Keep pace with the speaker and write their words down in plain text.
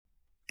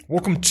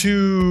Welcome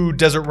to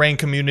Desert Rain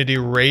Community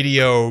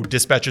Radio,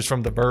 dispatches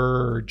from The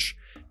Verge.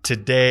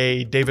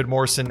 Today, David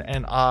Morrison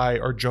and I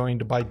are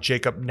joined by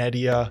Jacob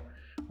Neria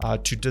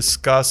to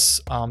discuss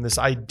this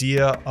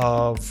idea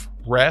of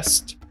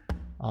rest.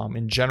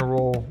 In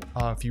general,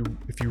 if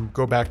you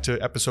go back to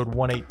episode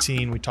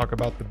 118, we talk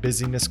about the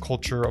busyness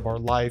culture of our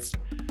life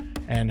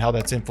and how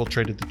that's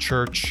infiltrated the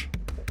church.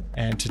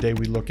 And today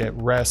we look at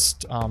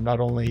rest,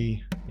 not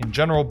only in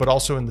general, but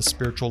also in the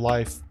spiritual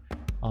life.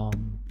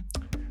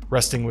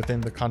 Resting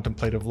within the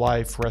contemplative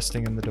life,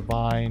 resting in the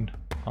divine,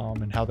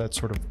 and how that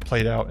sort of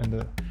played out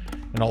in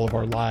all of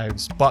our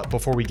lives. But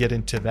before we get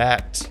into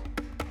that,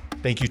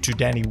 thank you to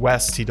Danny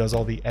West. He does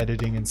all the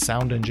editing and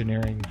sound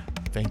engineering.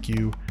 Thank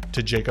you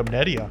to Jacob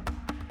Neria.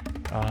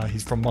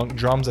 He's from Monk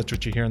Drums. That's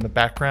what you hear in the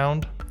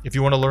background. If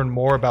you want to learn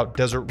more about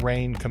Desert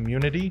Rain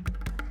Community,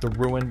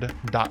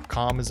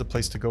 theruined.com is a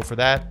place to go for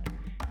that.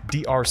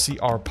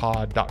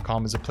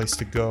 drcrpod.com is a place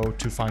to go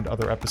to find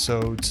other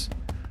episodes.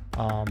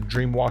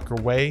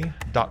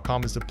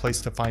 Dreamwalkerway.com is the place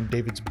to find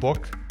David's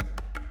book,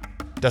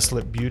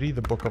 Desolate Beauty,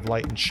 the Book of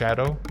Light and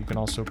Shadow. You can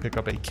also pick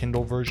up a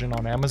Kindle version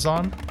on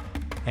Amazon,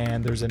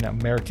 and there's an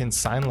American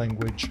Sign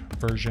Language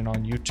version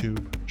on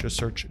YouTube. Just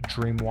search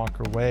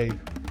Dreamwalker Way.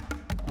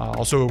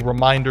 Also a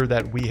reminder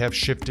that we have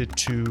shifted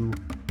to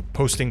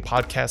posting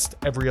podcasts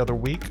every other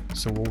week,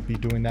 so we'll be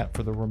doing that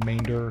for the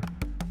remainder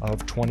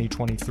of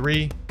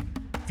 2023.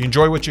 If you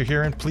enjoy what you're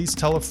hearing, please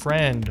tell a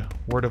friend.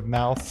 Word of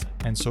mouth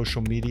and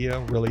social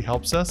media really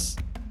helps us.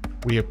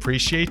 We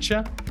appreciate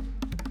you,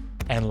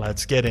 and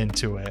let's get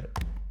into it.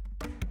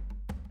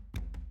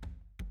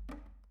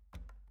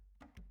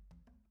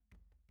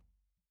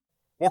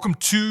 Welcome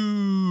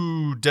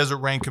to Desert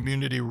Rain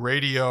Community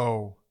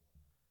Radio.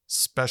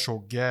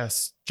 Special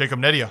guest, Jacob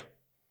Neria.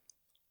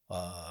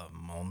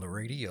 On the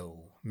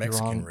radio,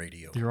 Mexican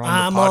radio.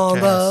 I'm on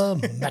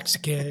the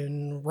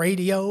Mexican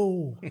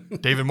radio.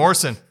 David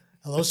Morrison.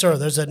 Hello, sir.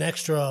 There's an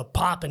extra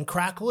pop and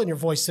crackle in your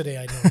voice today,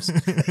 I noticed.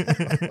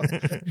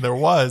 There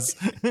was.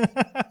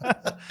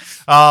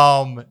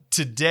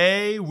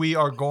 Today we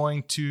are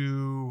going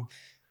to...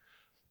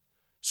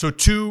 So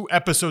 2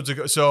 episodes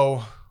ago...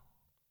 So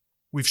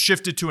we've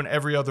shifted to an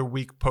every other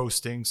week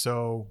posting.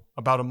 So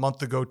about a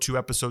month ago, 2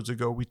 episodes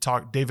ago,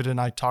 David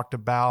and I talked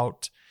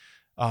about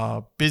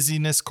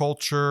busyness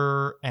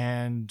culture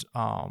and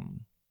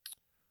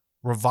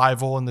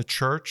revival in the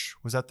church.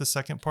 Was that the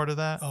second part of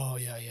that? Oh,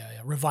 yeah.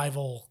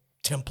 Revival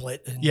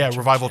template.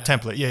 Revival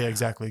template. Yeah,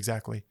 exactly.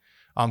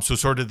 So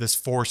sort of this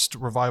forced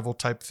revival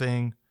type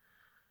thing.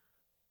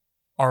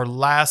 Our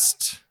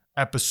last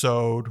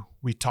episode,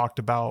 we talked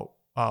about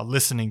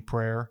listening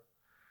prayer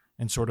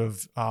and sort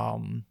of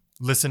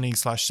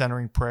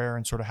listening/centering prayer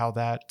and sort of how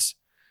that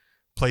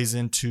plays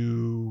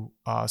into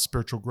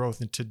spiritual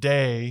growth. And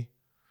today,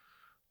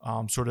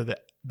 sort of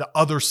the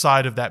other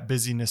side of that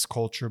busyness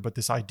culture, but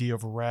this idea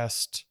of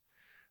rest,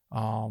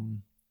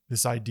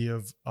 this idea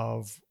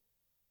of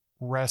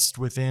rest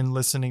within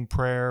listening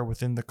prayer,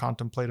 within the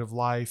contemplative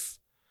life.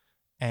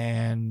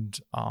 And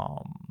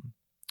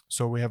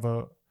so we have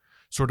a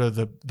sort of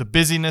the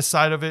busyness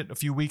side of it a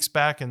few weeks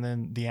back, and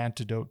then the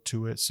antidote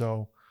to it.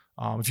 So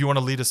if you want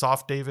to lead us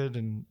off, David,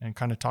 and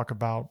kind of talk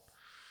about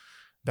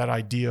that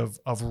idea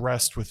of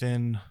rest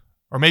within,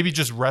 or maybe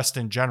just rest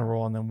in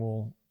general, and then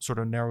we'll sort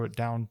of narrow it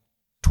down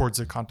towards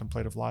the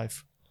contemplative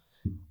life.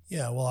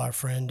 Yeah, well, our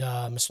friend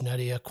Mr.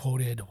 Neria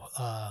quoted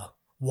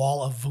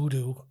Wall of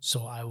Voodoo,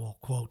 so I will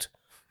quote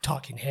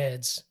Talking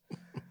Heads,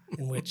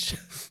 in which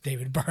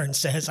David Byrne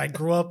says, I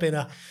grew up in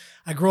a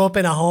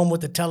home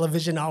with the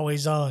television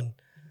always on.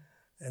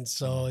 And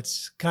so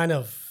it's kind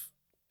of,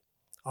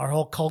 our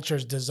whole culture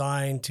is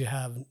designed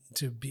to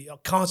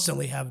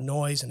constantly have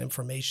noise and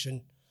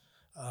information.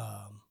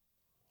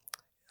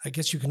 I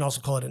guess you can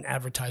also call it an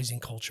advertising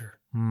culture,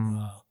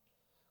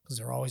 because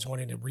they're always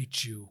wanting to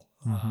reach you.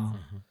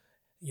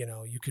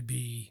 You could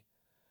be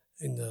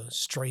in the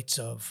straits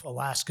of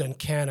Alaska and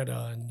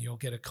Canada, and you'll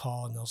get a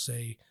call, and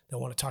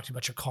they'll want to talk to you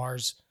about your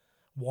car's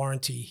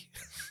warranty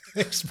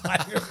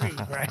expiring,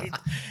 right?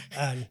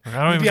 And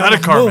I don't even got a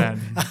car,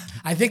 man.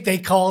 I think they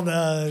called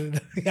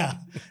the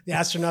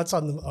astronauts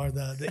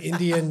the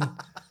Indian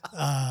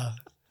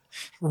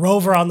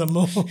rover on the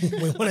moon.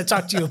 We want to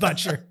talk to you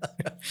about your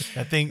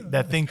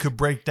that thing could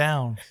break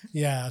down.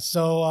 Yeah.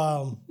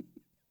 So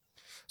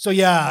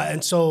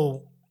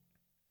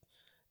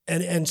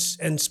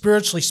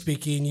spiritually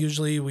speaking,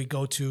 usually we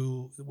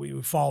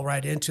fall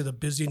right into the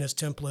busyness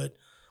template,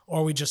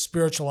 or we just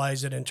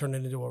spiritualize it and turn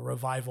it into a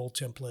revival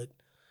template.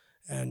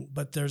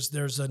 But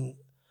there's a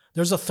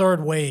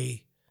third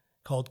way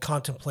called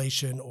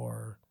contemplation,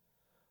 or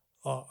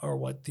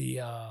what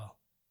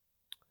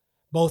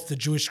both the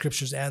Jewish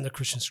scriptures and the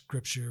Christian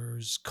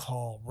scriptures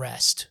call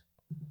rest,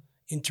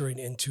 entering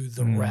into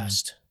the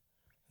rest.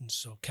 And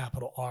so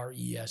capital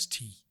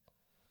REST,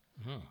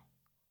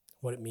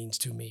 what it means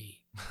to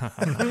me.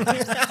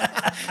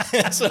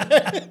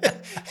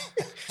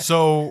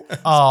 So,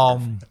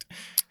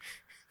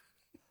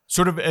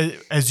 sort of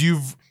as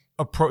you've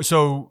approached,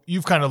 so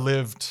you've kind of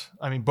lived,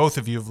 I mean, both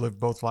of you have lived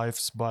both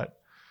lives, but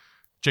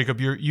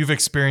Jacob, you've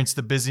experienced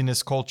the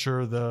busyness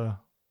culture,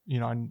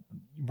 and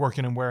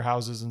working in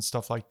warehouses and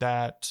stuff like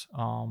that,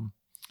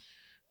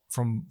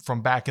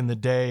 from back in the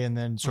day, and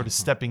then sort of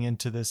stepping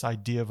into this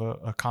idea of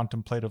a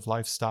contemplative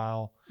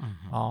lifestyle.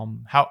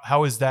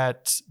 How is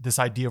this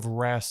idea of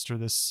rest, or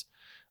this,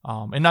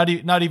 and not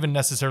even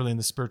necessarily in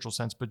the spiritual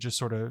sense, but just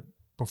sort of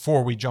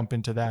before we jump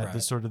into that, Right.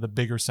 this sort of the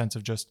bigger sense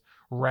of just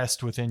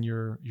rest within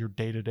your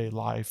day-to-day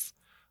life.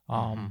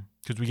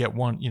 Because we get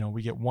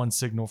one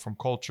signal from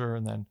culture,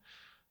 and then,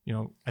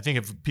 I think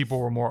if people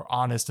were more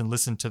honest and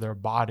listened to their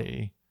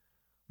body,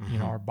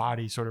 our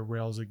body sort of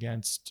rails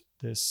against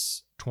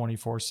this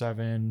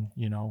 24/7,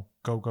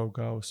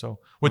 go. So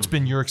what's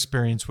been your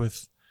experience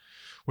with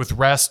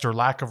rest or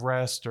lack of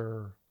rest,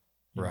 or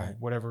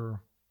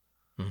whatever?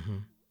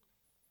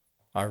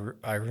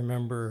 I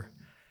remember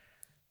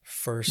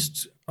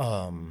first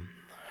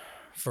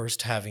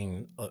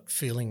having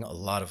feeling a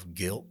lot of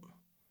guilt,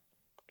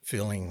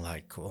 feeling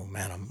like, oh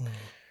man,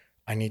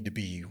 I need to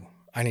be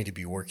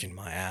working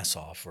my ass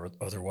off, or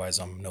otherwise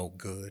I'm no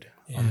good.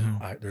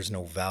 There's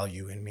no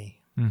value in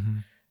me.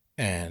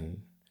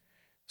 And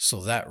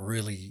so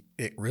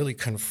it really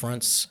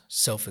confronts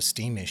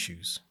self-esteem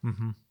issues,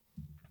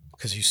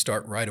 because you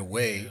start right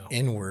away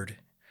inward.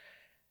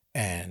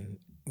 And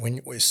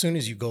as soon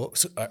as you go,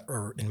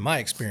 or in my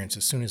experience,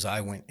 as soon as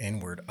I went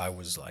inward, I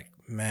was like,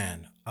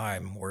 man,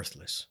 I'm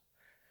worthless.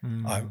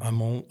 I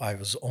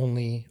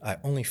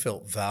only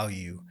felt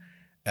value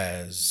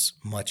as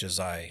much as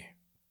I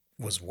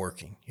was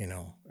working,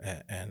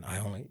 and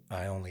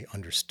I only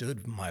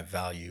understood my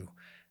value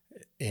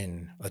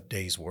in a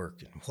day's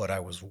work and what I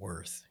was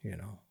worth,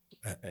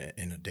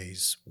 in a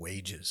day's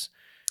wages.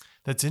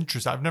 That's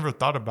interesting. I've never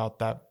thought about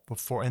that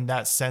before in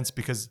that sense,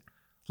 because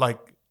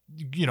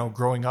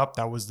growing up,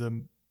 that was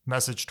the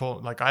message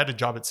told. Like, I had a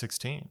job at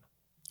 16.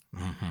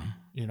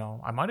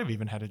 I might have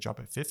even had a job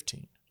at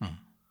 15.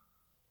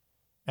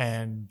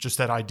 And just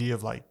that idea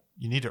of like,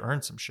 you need to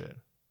earn some shit.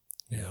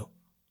 Yeah,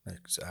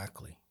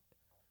 exactly.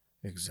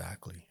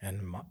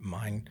 And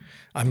mine,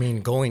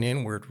 going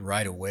inward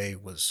right away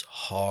was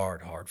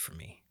hard for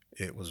me.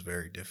 It was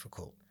very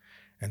difficult.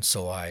 And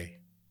so I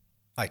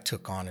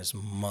took on as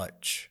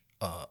much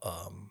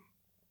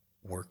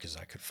work as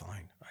I could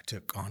find. I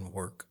took on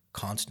work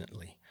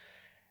constantly,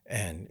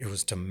 and it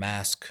was to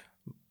mask.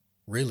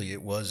 Really,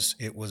 it was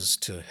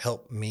to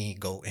help me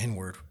go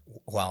inward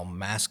while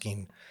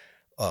masking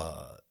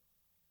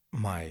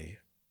my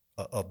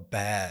a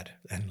bad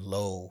and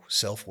low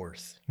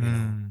self-worth.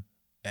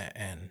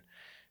 And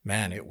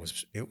man, it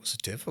was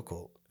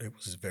difficult. It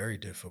was very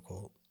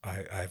difficult.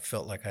 I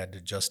felt like I had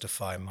to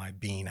justify my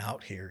being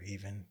out here,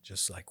 even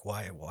just like,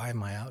 why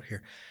am I out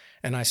here?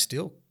 And I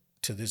still,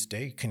 to this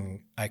day,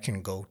 can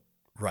go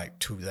right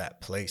to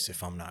that place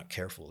if I'm not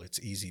careful. It's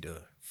easy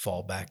to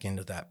fall back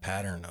into that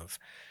pattern of,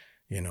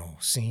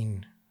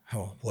 seeing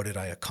what did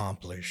I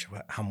accomplish?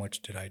 How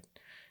much did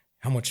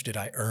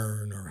I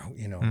earn? Or,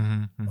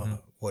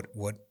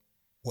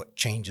 what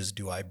changes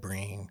do I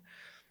bring?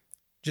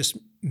 Just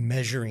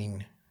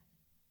measuring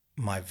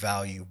my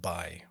value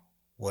by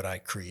what I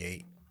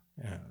create,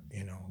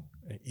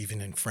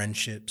 even in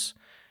friendships.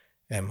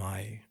 Am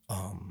I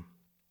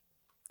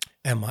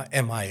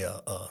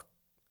a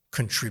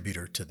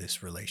contributor to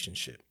this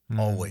relationship?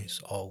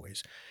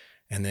 Always.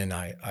 And then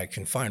I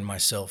can find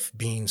myself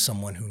being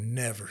someone who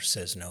never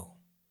says no,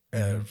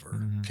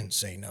 ever can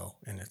say no.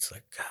 And it's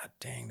like, God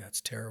dang,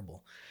 that's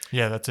terrible.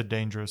 Yeah, that's a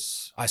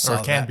dangerous, I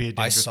saw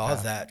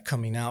that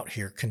coming out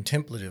here.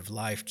 Contemplative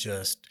life,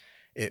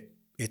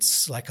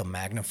 it's like a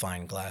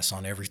magnifying glass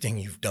on everything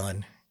you've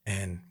done.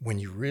 And when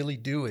you really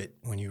do it,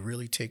 when you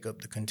really take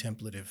up the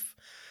contemplative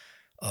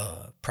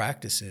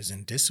practices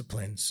and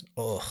disciplines,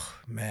 oh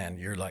man,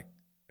 you're like,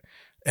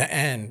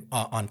 and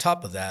on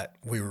top of that,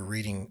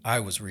 I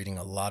was reading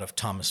a lot of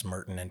Thomas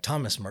Merton, and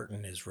Thomas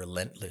Merton is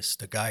relentless.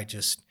 The guy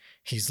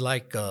he's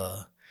like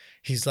a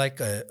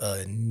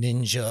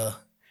ninja,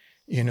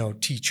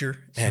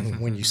 teacher. And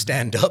when you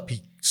stand up,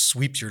 he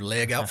sweeps your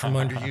leg out from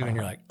under you, and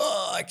you're like,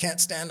 oh, I can't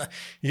stand up.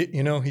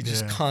 He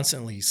just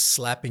constantly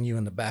slapping you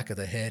in the back of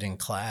the head in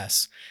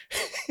class.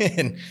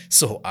 And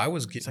so I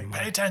was getting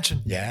pay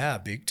attention. Yeah,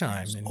 big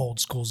time. Old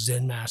school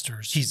Zen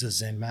masters. He's a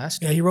Zen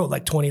master. Yeah, he wrote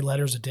like 20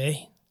 letters a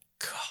day.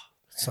 God,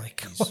 it's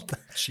like, what the?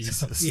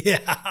 Jesus.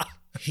 Yeah.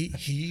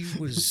 He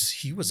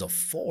was a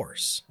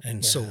force.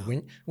 And so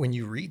when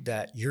you read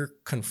that, you're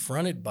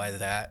confronted by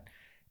that,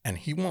 and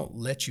he won't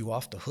let you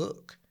off the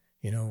hook.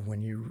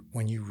 When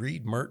you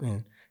read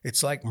Merton,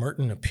 it's like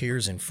Merton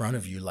appears in front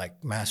of you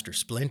like Master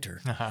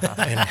Splinter,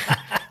 and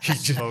he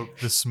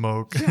the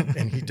smoke,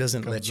 and he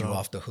doesn't let you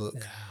off the hook.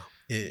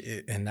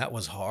 Yeah. And that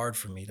was hard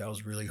for me. That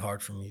was really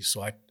hard for me.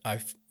 So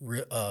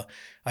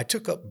I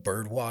took up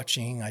bird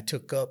watching. I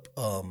took up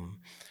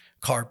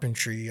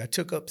carpentry. I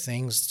took up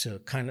things to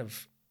kind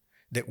of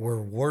that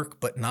were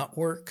work but not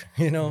work.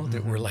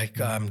 That were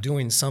like I'm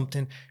doing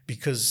something,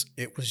 because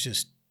it was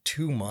just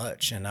too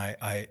much, and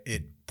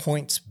it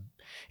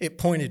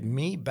pointed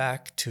me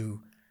back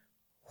to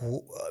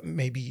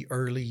maybe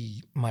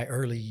my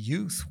early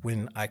youth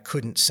when I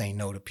couldn't say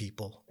no to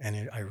people,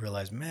 and I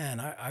realized, man,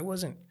 I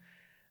wasn't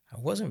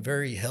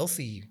very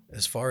healthy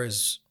as far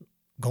as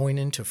going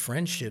into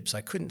friendships.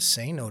 I couldn't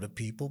say no to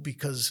people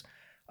because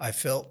I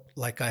felt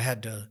like I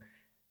had to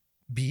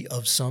be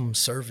of some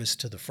service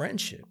to the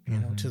friendship, you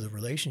know, to the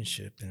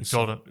relationship. And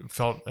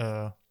felt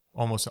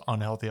almost an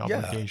unhealthy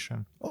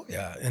obligation. Oh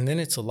yeah. And then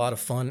it's a lot of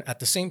fun. At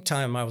the same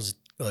time, I was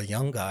a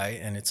young guy,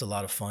 and it's a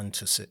lot of fun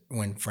to sit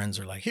when friends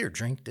are like, here,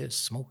 drink this,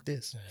 smoke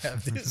this,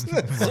 have this.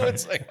 So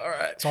it's like, all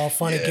right. It's all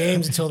fun and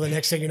games until the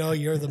next thing you know,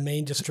 you're the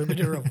main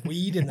distributor of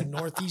weed in the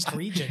Northeast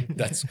region.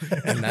 That's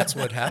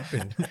what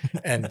happened.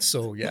 And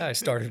so, yeah, I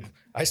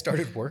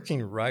started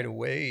working right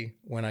away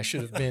when I should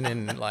have been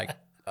in like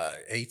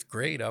 8th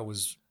grade. I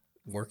was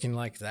working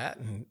like that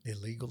and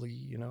illegally,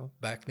 you know,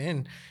 back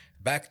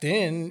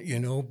then, you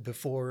know,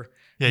 before.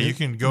 Yeah, you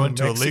can go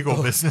into a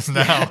legal business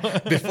now.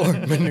 Before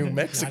New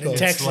Mexico. Not in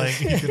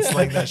Texas. You can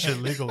slang that shit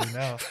legally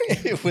now.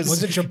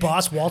 Wasn't your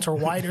boss Walter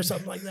White or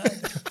something like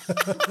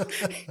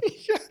that?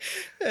 Yeah,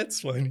 that's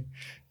funny.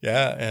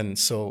 Yeah, and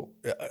so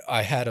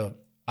I had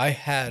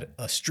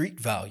a street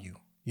value,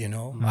 you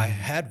know. I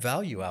had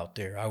value out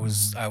there. I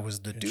was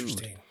the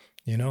dude,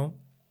 you know.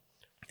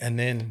 And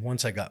then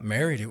once I got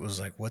married, it was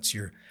like, what's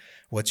your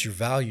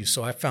value?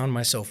 So I found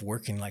myself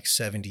working like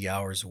 70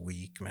 hours a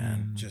week,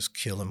 man, just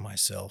killing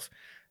myself.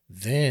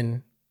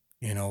 Then,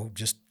 you know,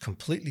 just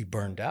completely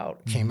burned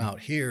out, came out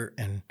here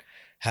and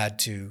had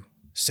to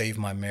save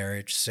my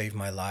marriage, save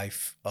my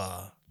life.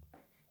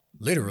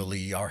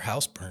 Literally, our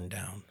house burned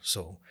down.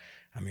 So,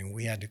 I mean,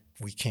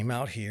 we came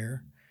out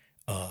here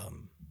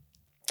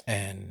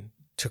and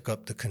took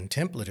up the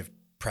contemplative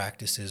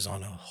practices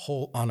on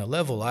a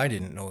level I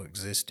didn't know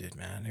existed,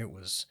 man. It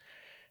was,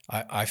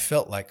 I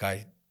felt like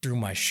I threw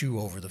my shoe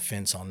over the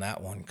fence on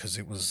that one, because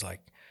it was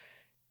like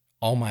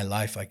all my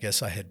life, I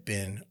guess I had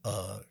been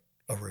a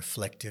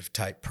reflective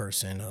type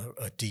person,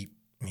 a deep,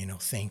 you know,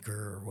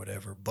 thinker or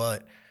whatever.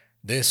 But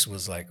this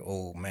was like,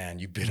 oh man,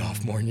 you bit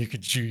off more than you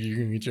could chew. You're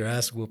gonna get your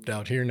ass whooped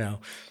out here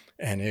now.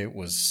 And it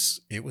was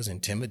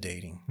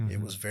intimidating.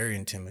 It was very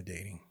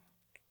intimidating.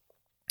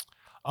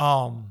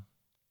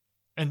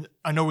 And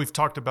I know we've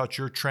talked about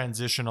your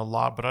transition a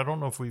lot, but I don't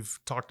know if we've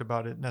talked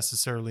about it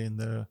necessarily in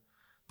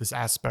this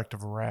aspect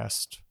of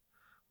rest,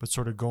 but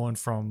sort of going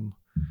from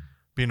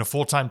being a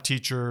full-time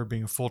teacher,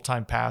 being a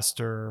full-time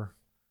pastor,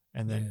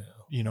 and then,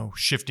 you know,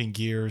 shifting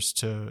gears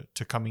to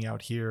coming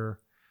out here.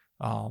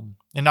 And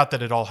not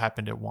that it all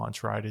happened at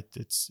once, right?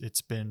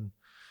 It's been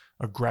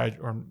a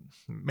or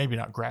maybe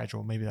not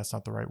gradual, maybe that's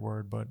not the right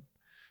word, but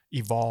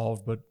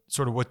evolved. But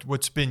sort of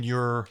what's been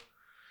your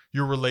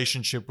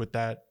relationship with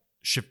that,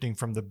 shifting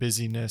from the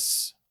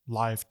busyness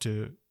life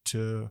to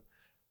you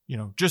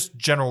know, just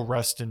general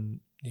rest and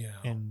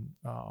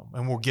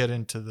we'll get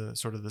into the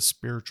sort of the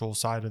spiritual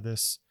side of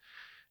this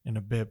in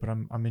a bit, but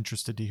I'm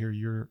interested to hear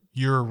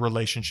your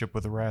relationship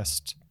with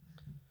rest.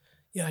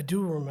 Yeah, I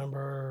do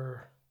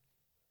remember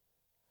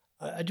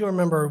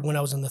when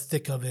I was in the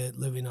thick of it,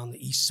 living on the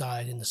east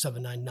side in the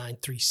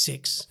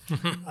 79936.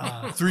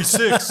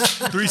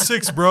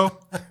 36, bro.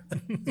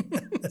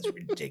 That's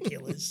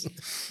ridiculous.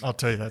 I'll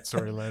tell you that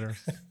story later.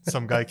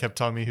 Some guy kept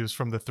telling me he was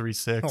from the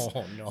 36.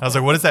 Oh no! I was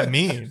like, what does that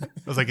mean? I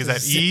was like, is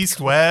that east,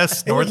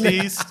 west,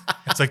 northeast?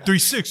 It's like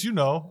 36, you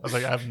know. I was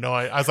like, I have no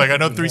idea. I was like, I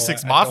know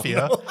 36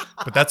 Mafia,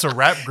 but that's a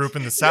rap group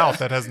in the South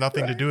that has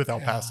nothing to do with El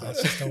Paso.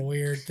 That's just a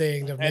weird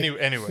thing to make.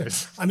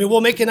 Anyways. I mean,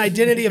 we'll make an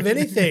identity of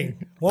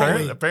anything, won't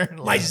we?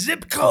 Apparently. My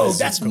zip code,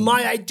 that's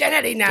my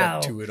identity now.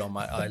 Tattoo it on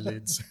my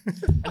eyelids.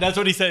 And that's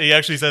what he said. He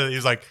actually said it. He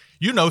was like,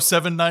 you know,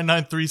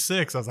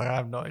 79936. I was like, I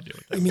have no idea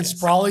what that You mean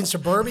sprawling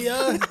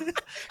suburbia?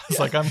 It's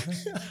like,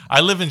 I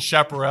live in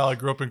Chaparral. I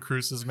grew up in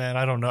Cruces, man.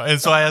 I don't know. And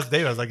so I asked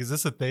David, I was like, is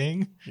this a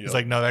thing? He's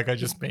like, no, that guy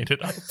just made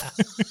it up. I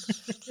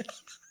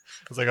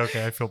was like,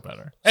 okay, I feel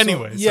better.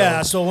 Anyway.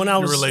 So when I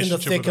was in the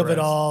thick of it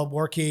all,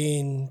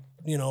 working,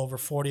 you know, over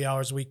 40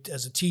 hours a week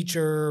as a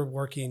teacher,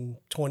 working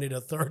 20 to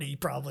 30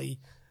 probably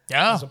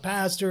as a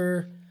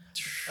pastor.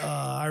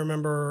 I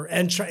remember,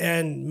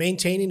 and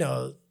maintaining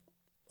a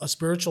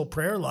spiritual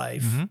prayer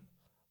life.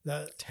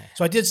 So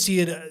I did see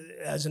it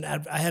as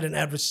I had an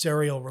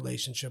adversarial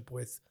relationship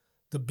with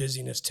the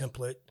busyness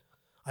template.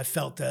 I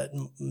felt that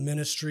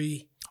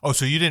ministry. Oh,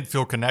 so you didn't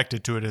feel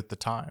connected to it at the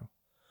time?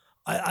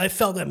 I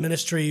felt that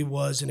ministry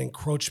was an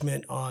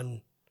encroachment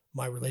on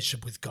my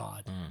relationship with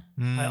God.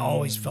 I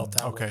always felt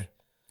that way.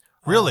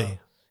 Really?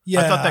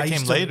 Yeah. I thought that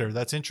came later.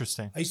 That's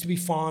interesting. I used to be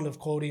fond of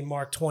quoting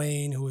Mark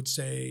Twain, who would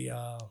say,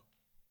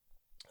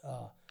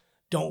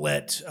 don't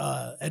let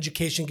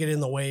education get in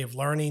the way of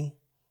learning.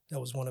 That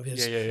was one of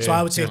his. So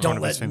I would say, don't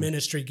let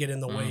ministry get in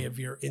the way of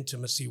your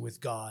intimacy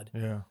with God.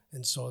 Yeah.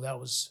 And so that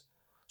was.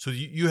 So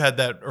you had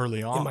that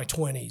early on? In my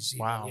 20s.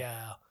 Wow.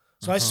 Yeah.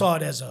 So I saw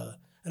it as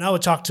and I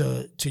would talk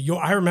to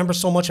I remember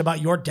so much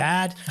about your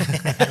dad.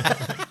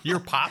 Your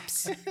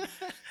pops.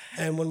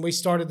 And when we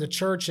started the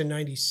church in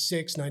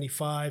 96,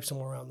 95,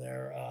 somewhere around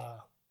there,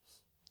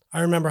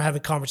 I remember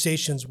having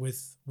conversations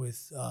with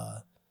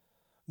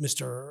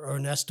Mr.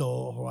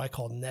 Ernesto, who I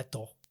call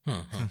Neto.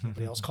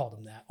 Nobody else called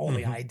him that.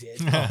 Only I did.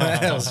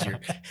 That was your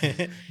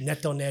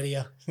Neto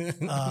Neria.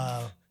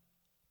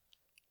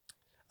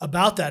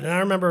 About that. And I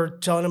remember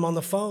telling him on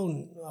the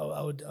phone,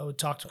 I would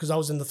talk to him because I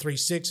was in the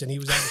 3-6 and he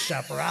was out in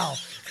Chaparral.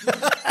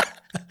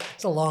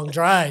 It's a long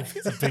drive.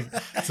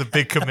 It's a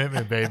big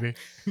commitment, baby.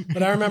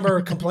 But I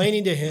remember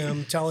complaining to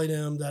him, telling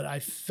him that I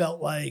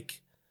felt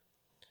like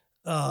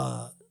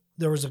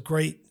there was a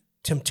great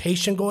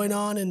temptation going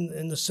on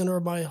in the center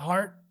of my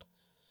heart.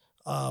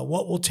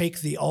 What will take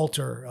the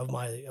altar of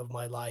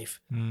my life?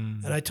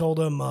 And I told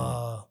him,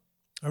 I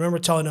remember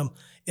telling him,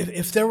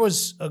 if there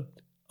was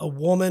a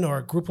woman or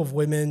a group of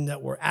women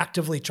that were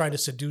actively trying to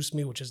seduce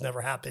me, which has never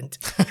happened.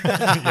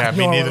 Yeah,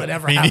 me neither.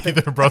 Me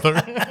neither,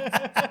 brother.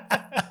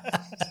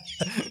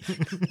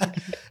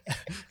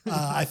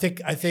 I think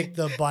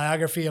the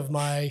biography of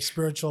my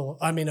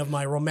of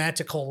my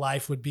romantical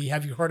life would be,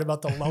 have you heard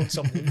about the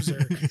Lonesome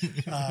Loser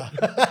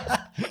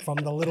from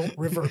the Little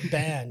River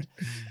Band?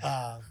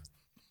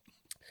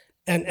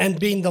 And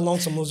being the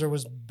Lonesome Loser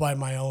was by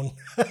my own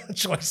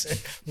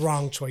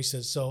wrong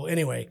choices. So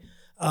anyway,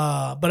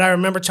 but I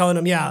remember telling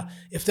him,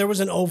 if there was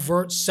an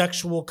overt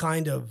sexual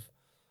kind of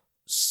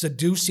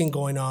seducing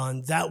going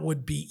on, that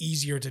would be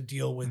easier to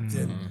deal with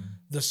than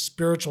the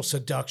spiritual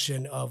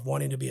seduction of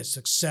wanting to be a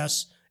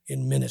success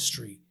in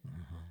ministry,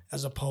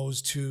 as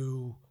opposed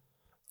to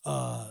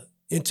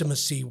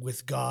intimacy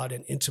with God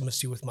and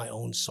intimacy with my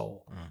own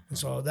soul. And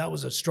so that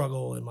was a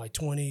struggle in my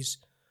 20s.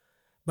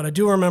 But I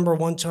do remember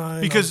one time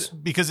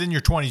because in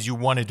your 20s you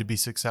wanted to be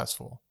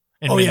successful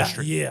in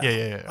ministry.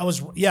 Yeah. I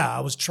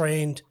was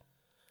trained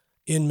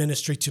in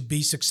ministry to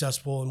be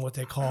successful in what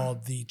they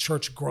called the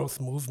church growth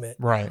movement.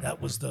 Right.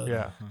 That was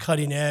the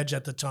cutting edge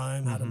at the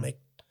time, how to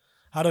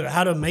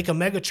make a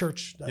mega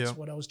church. That's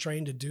what I was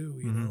trained to do,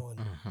 you know. And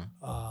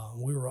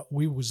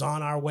we was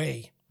on our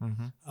way.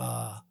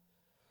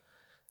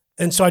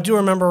 And so I do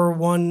remember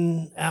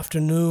one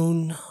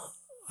afternoon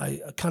I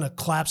kind of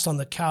collapsed on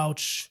the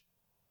couch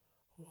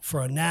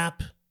for a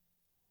nap.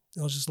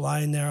 I was just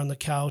lying there on the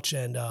couch,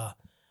 and I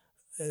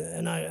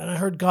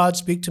heard God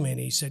speak to me, and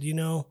He said,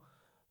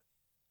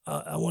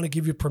 I want to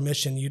give you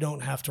permission. You don't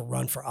have to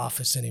run for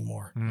office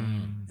anymore.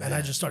 And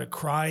I just started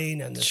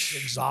crying, and this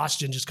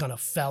exhaustion just kind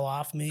of fell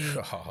off me.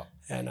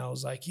 And I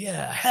was like,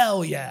 yeah,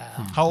 hell yeah.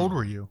 How old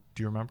were you?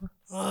 Do you remember?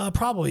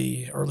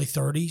 Probably early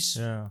 30s.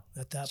 Yeah.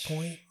 At that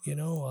point,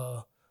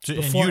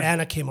 before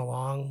Anna came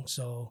along.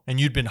 So. And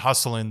you'd been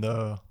hustling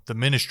the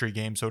ministry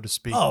game, so to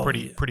speak,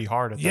 pretty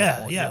hard at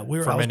that point. Yeah. I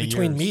was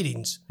between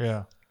meetings.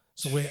 Yeah.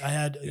 So I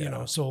had,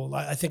 so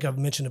I think I've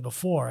mentioned it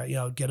before.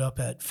 I'd get up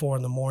at 4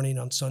 a.m.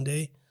 on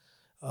Sunday,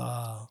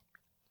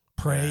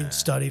 pray,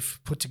 study,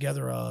 put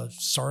together a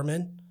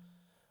sermon,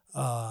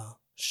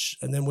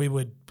 and then we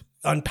would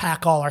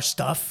unpack all our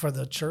stuff for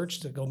the church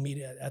to go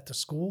meet at the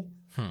school,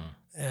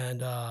 and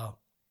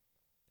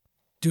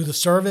do the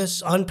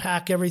service,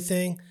 unpack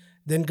everything,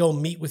 then go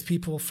meet with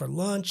people for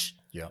lunch.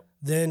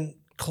 Then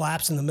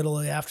collapse in the middle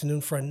of the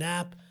afternoon for a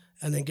nap.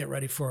 And then get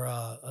ready for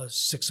a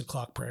 6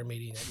 o'clock prayer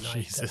meeting at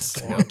night. Jesus.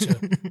 That would go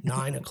on to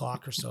 9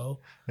 o'clock or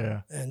so.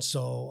 Yeah. And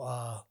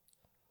so,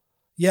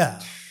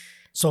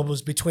 So it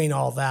was between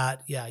all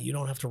that. Yeah, you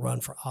don't have to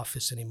run for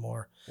office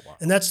anymore. Wow.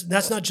 And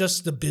that's not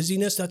just the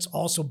busyness. That's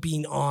also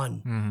being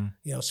on.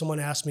 Someone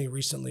asked me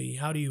recently,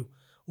 how do you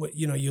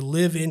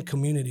live in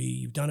community.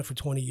 You've done it for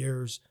 20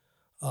 years.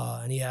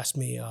 And he asked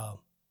me,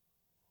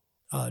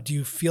 do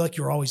you feel like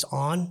you're always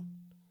on?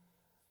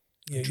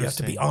 You have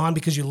to be on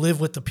because you live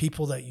with the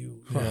people that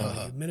you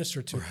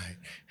minister to. Right.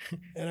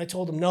 And I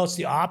told him, no, it's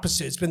the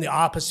opposite. It's been the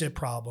opposite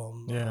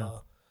problem. Yeah.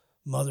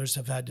 Mothers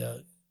have had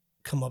to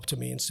come up to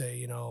me and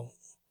say,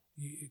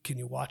 can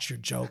you watch your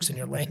jokes and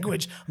your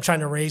language? I'm trying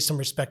to raise some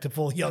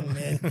respectable young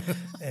men.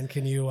 And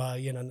can you,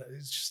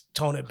 just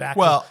tone it back?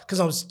 Well, because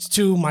I was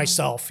too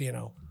myself,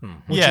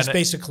 which is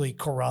basically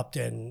corrupt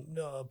and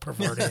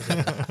perverted.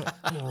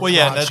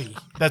 And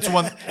that's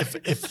one.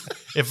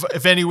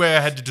 If any way I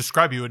had to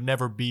describe you, it would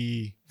never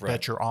be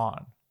that you're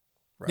on.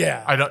 Right.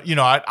 Yeah. I don't,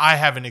 I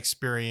haven't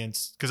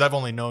experienced, because I've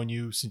only known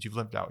you since you've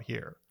lived out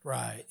here.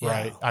 Right.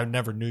 Right. I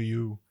never knew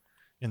you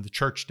in the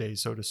church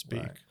days, so to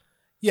speak. Right.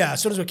 Yeah,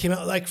 as soon as it came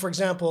out, like for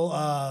example,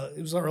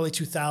 it was the early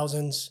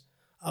 2000s.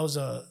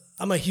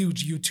 I'm a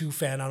huge U2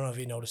 fan. I don't know if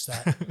you noticed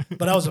that,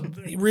 but I was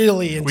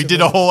really into. We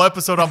did a whole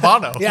episode on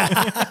Bono.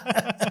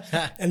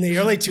 Yeah, in the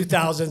early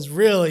 2000s,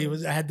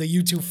 really I had the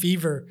U2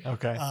 fever.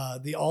 Okay,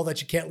 the All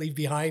That You Can't Leave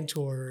Behind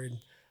tour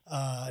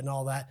and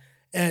all that,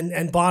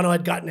 and Bono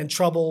had gotten in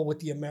trouble with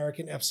the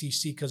American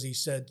FCC because he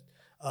said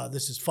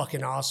this is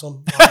fucking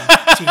awesome on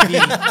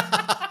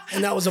TV.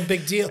 And that was a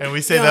big deal. And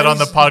we say that on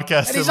the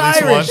podcast at least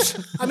Irish.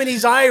 once. I mean,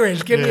 he's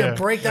Irish. Give me a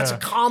break. That's a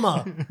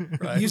comma.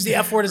 Right. Use the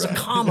F word as a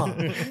comma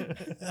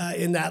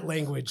in that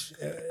language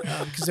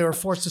because they were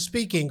forced to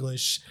speak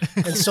English.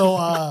 And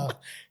so,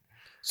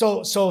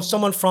 so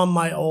someone from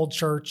my old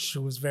church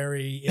who was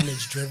very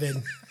image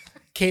driven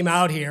came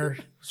out here.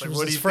 Like,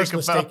 what do you think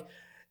about?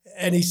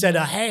 And he said,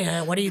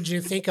 hey, what did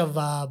you think of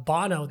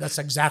Bono? That's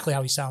exactly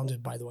how he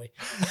sounded, by the way.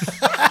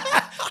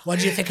 what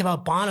did you think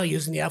about Bono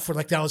using the F word?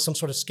 Like that was some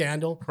sort of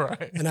scandal.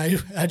 Right. And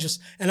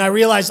I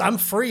realized I'm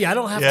free. I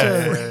don't have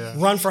to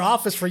run for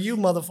office for you,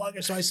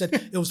 motherfucker. So I said,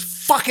 it was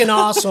fucking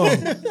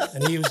awesome.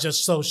 And he was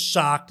just so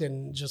shocked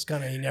and just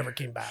kind of, he never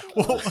came back.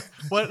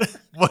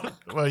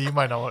 Well, you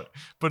might know it,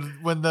 but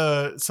when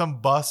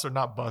some bus, or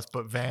not bus,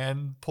 but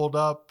van pulled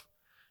up,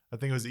 I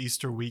think it was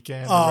Easter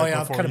weekend. Oh,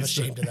 yeah, I'm kind of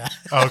ashamed of that.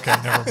 Oh, okay,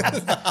 never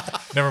mind.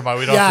 Never mind.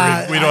 We don't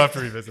have to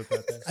revisit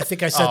that then. I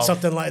think I said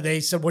something like, they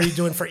said, "What are you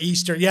doing for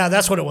Easter?" Yeah,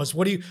 that's what it was.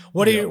 What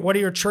are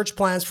your church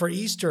plans for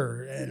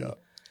Easter?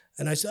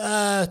 And I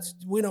said,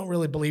 we don't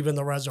really believe in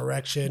the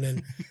resurrection,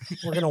 and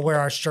we're gonna wear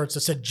our shirts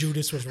that said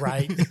Judas was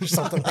right or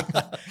something like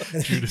that.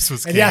 And, Judas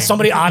was and king.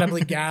 somebody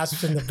audibly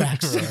gasped in the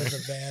back seat of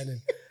the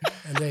van,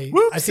 and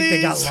I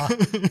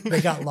think they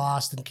got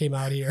lost and came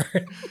out here.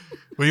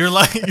 Well, you're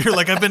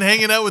like, I've been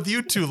hanging out with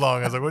you too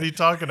long. I was like, what are you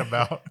talking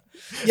about?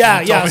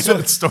 Yeah. So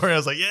that story, I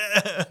was like,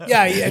 yeah.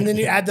 Yeah, and then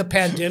you add the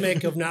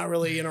pandemic of not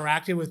really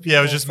interacting with people. Yeah,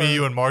 it was just me,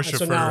 you, and Marsha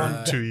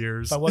for 2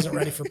 years. If I wasn't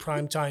ready for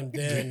prime time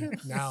then,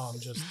 now I'm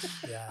just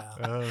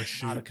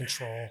out of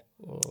control.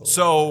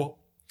 So,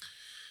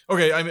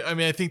 okay, I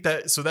mean, I think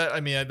that. So that,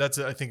 I mean, that's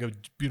I think a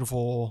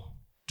beautiful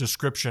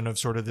description of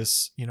sort of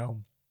this,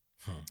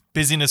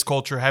 busyness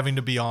culture, having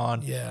to be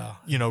on,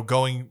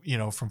 going,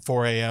 from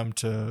 4 a.m.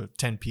 to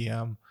 10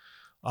 p.m.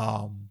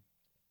 And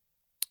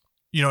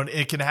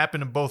it can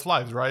happen in both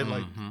lives, right?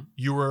 Like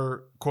you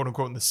were, quote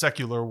unquote, in the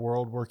secular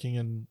world, working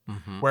in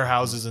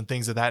warehouses and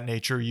things of that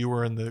nature. You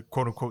were in the,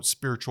 quote unquote,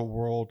 spiritual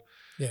world,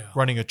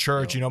 running a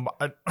church.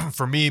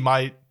 For me,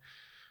 my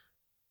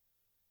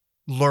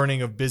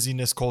learning of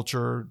busyness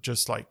culture,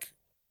 just like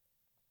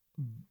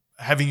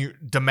having you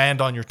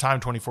demand on your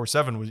time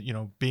 24/7 was,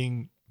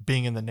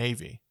 being in the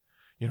Navy,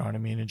 you know what I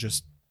mean? And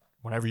just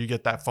whenever you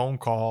get that phone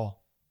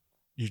call,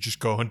 you just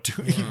go and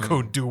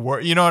do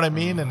work, you know what I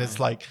mean? And it's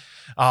like,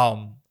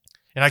 and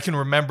I can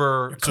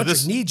remember, your country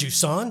needs you,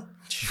 son.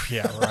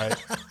 Yeah, right.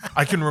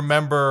 I can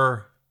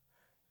remember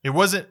these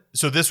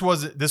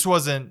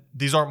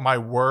aren't my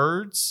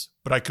words,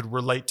 but I could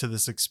relate to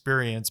this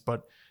experience.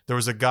 But there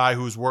was a guy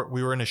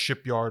we were in a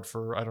shipyard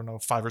for, I don't know,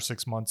 5 or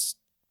 6 months.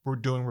 We're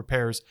doing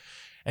repairs,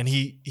 and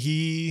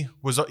he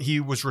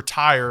was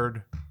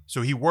retired.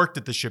 So he worked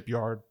at the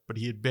shipyard, but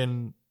he had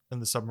been in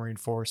the submarine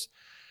force.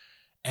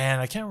 And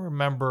I can't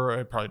remember,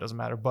 it probably doesn't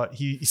matter, but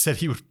he said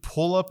he would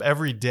pull up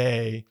every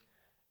day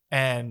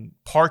and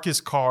park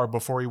his car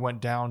before he went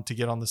down to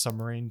get on the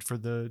submarine for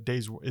the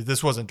days.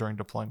 This wasn't during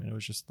deployment. It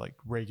was just like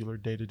regular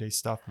day-to-day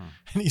stuff.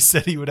 And he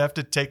said he would have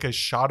to take a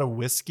shot of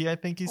whiskey, I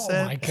think he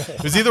said. My God.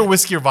 It was either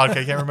whiskey or vodka,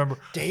 I can't remember.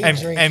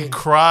 and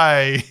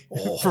cry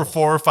for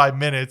 4 or 5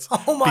 minutes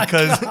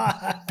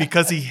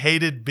because he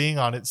hated being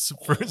on it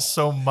for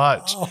so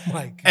much. Oh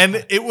my God.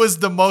 And it was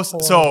the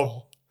most,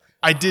 so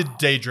I did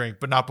day drink,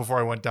 but not before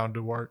I went down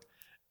to work.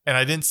 And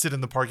I didn't sit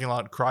in the parking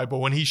lot and cry. But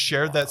when he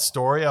shared that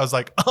story, I was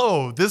like,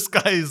 oh, this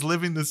guy is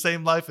living the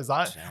same life as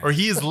or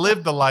he has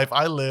lived the life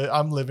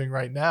I'm living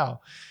right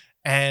now.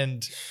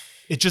 And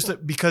it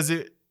just, because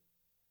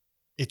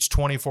it's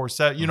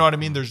 24/7, you know what I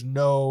mean? There's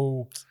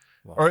no,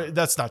 or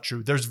that's not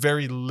true. There's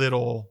very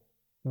little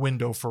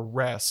window for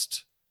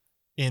rest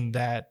in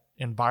that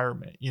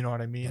environment. You know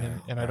what I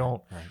mean?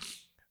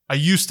 I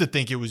used to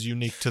think it was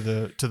unique to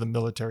the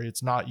military.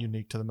 It's not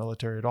unique to the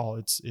military at all.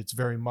 It's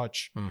very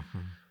much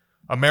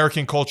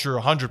American culture,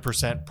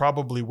 100%,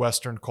 probably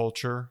Western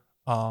culture.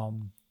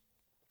 And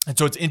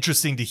so it's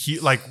interesting to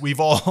hear, like we've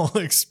all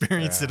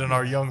experienced it in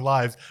our young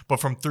lives, but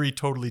from 3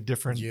 totally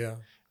different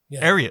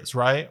areas,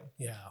 right?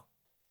 Yeah.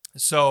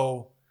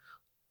 So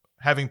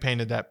having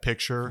painted that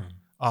picture,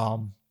 I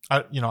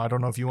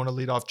don't know if you want to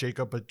lead off,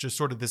 Jacob, but just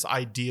sort of this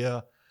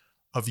idea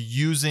of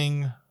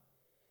using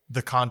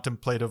the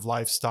contemplative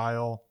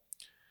lifestyle,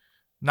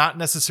 not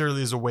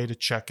necessarily as a way to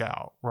check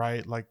out,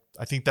 right? Like,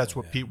 I think that's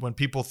what when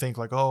people think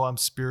like, oh, I'm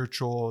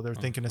spiritual, they're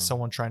thinking of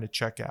someone trying to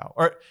check out,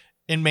 or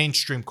in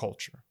mainstream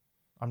culture.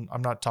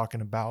 I'm not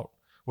talking about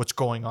what's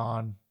going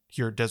on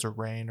here at Desert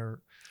Rain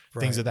or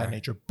things of that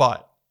nature,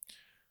 but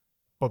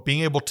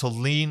being able to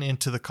lean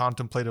into the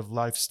contemplative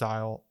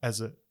lifestyle as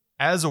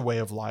a way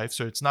of life.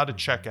 So it's not a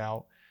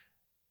checkout,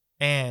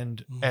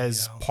 and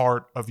as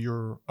part of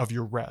your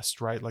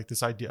rest, right? Like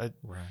this idea,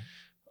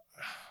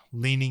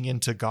 leaning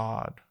into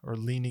God or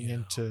leaning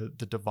into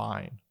the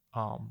divine.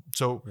 How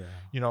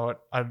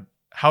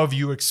have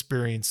you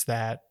experienced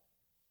that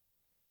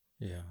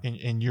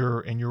in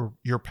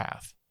your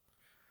path?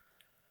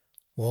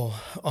 Well,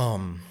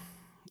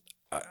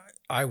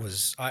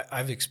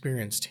 I've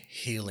experienced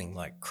healing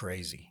like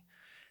crazy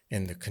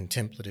in the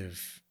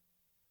contemplative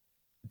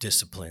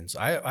disciplines.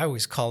 I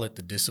always call it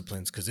the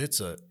disciplines because it's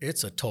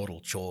a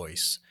total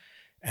choice,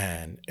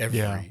 and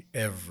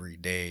every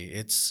day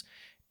it's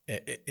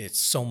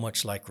so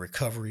much like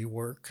recovery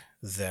work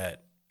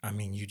that, I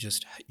mean,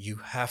 you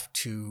have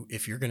to,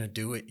 if you're going to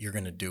do it, you're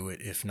going to do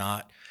it. If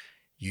not,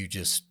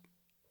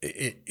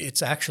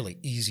 it's actually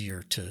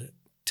easier to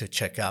to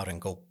check out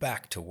and go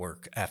back to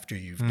work after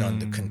you've done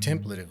the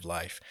contemplative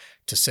life,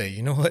 to say,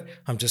 you know what,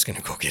 I'm just going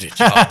to go get a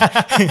job,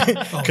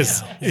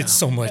 because it's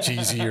so much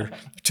easier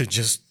to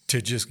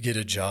just get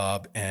a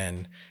job.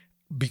 And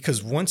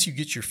because once you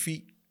get your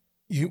feet,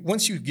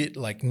 once you get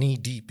like knee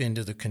deep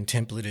into the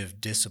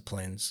contemplative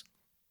disciplines,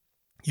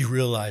 you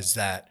realize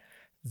that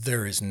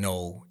there is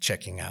no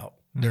checking out.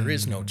 There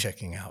is no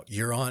checking out.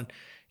 You're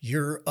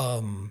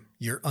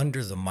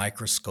under the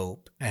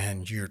microscope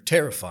and you're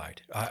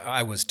terrified.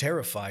 I was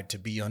terrified to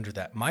be under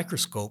that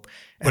microscope.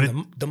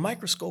 And the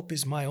microscope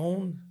is my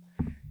own.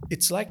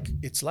 It's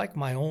like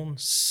my own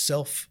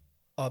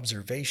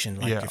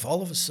self-observation. Like if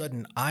all of a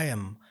sudden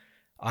I'm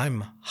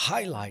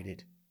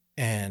highlighted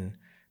and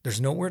there's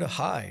nowhere to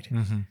hide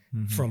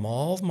from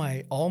all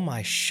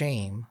my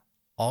shame,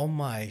 all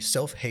my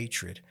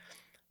self-hatred,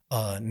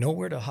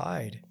 nowhere to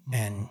hide.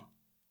 And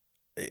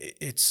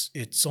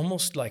it's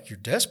almost like you're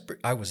desperate.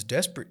 I was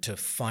desperate to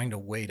find a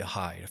way to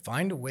hide,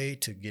 find a way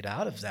to get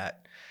out of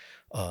that,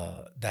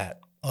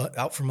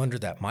 out from under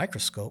that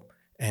microscope,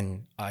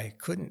 and I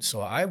couldn't.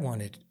 So I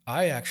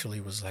actually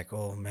was like,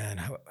 oh man,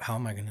 how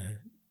am I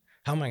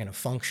gonna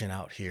function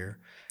out here?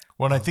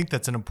 Well, and I think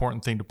that's an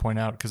important thing to point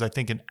out, because I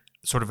think in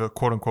sort of a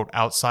quote unquote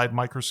outside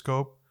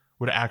microscope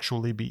would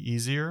actually be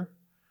easier.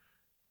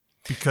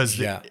 Because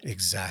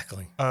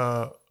exactly.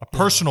 A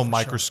personal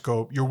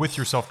microscope, you're with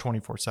yourself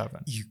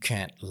 24/7. You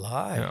can't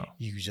lie. Yeah.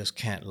 You just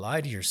can't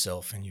lie to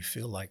yourself, and you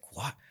feel like,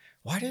 why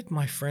are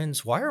my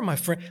friends?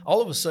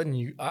 All of a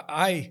sudden,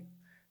 I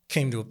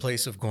came to a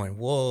place of going,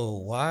 whoa,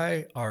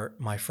 why are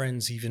my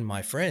friends even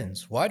my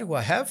friends? Why do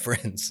I have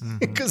friends?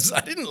 Because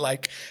I didn't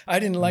like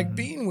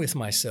being with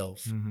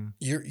myself.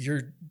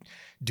 You're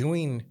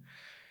doing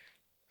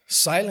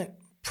silent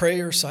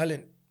prayer,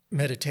 silent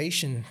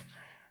meditation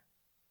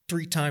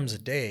 3 times a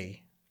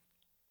day.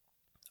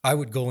 I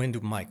would go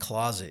into my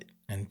closet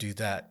and do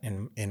that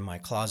in my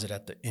closet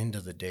at the end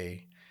of the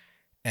day.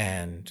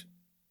 And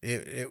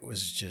it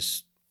was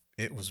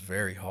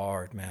very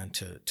hard, man,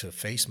 to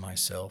face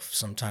myself.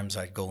 Sometimes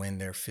I'd go in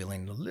there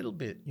feeling a little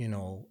bit,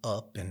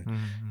 up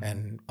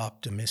and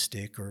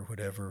optimistic or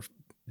whatever,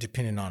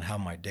 depending on how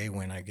my day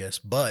went, I guess.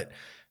 But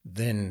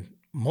then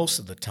most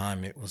of the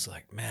time it was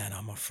like, man,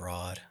 I'm a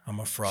fraud.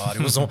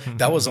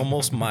 That was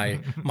almost my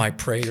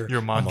prayer.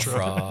 Your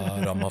mantra.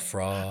 I'm a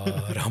fraud.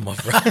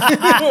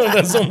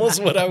 That's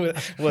almost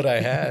what I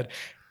had.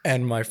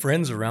 And my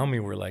friends around me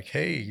were like,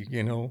 hey,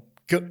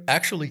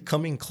 actually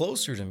coming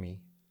closer to me.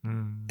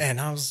 And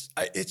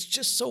it's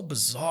just so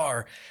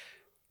bizarre,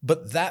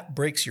 but that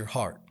breaks your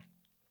heart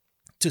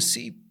to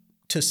see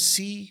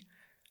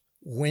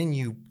when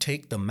you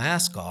take the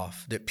mask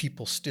off that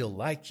people still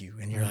like you,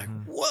 and you're like,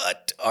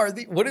 what are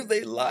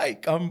they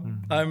like?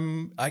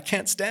 I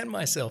can't stand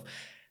myself.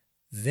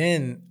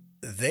 Then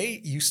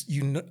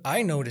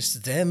I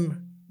noticed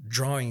them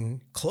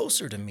drawing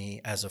closer to me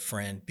as a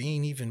friend,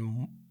 being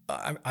even,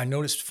 I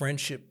noticed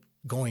friendship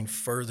going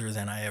further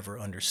than I ever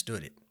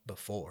understood it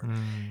before.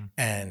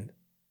 And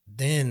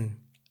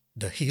then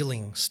the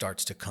healing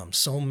starts to come,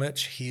 so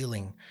much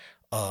healing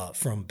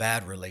from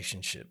bad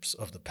relationships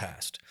of the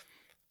past.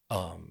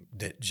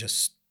 That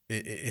just,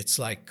 it's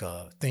like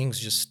things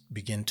just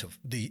begin to,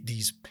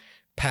 these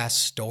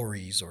past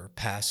stories or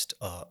past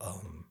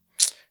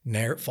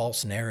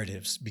false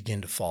narratives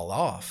begin to fall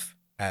off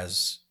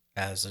as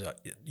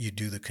you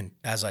do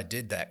as I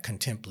did that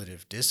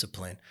contemplative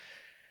discipline.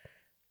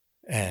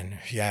 And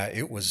yeah,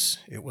 it was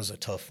a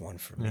tough one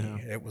for me.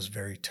 Yeah. It was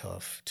very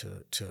tough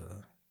to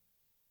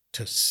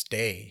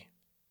stay,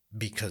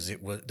 because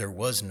there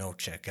was no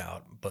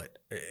checkout, but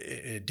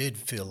it did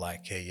feel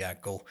like, hey, yeah,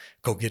 go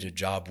get a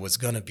job was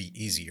gonna be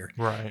easier,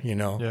 right?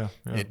 Yeah.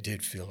 It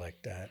did feel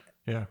like that.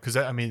 Yeah, because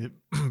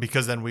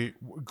then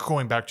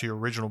going back to your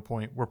original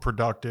point, we're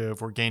productive,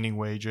 we're gaining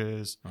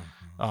wages,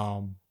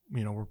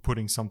 we're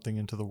putting something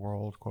into the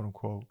world, quote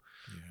unquote.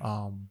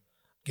 Yeah.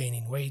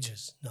 Gaining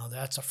wages. No,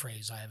 that's a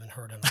phrase I haven't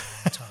heard in a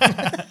long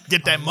time.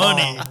 Get that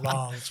money.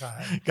 Long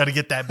time. Got to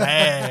get that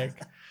bag.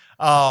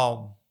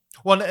 Well,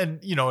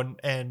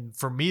 and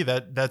for me,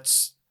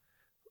 that's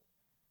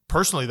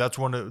personally, that's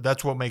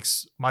what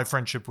makes my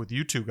friendship with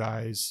you two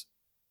guys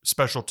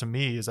special to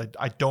me, is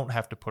I don't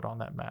have to put on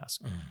that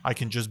mask. I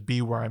can just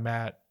be where I'm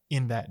at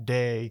in that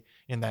day,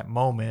 in that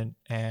moment.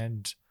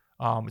 And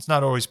it's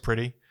not always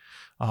pretty,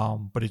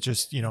 but it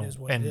just, it is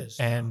what it is.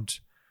 And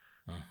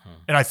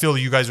I feel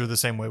you guys are the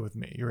same way with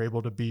me. You're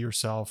able to be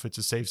yourself. It's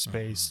a safe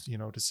space,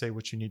 to say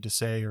what you need to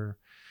say, or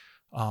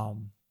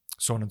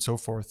so on and so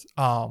forth.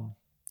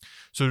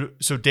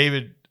 So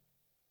David,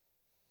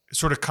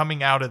 sort of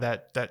coming out of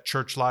that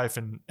church life,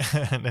 and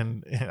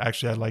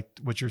actually I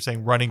liked what you're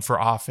saying, running for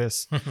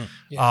office,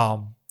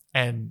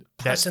 and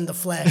pressing the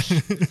flesh,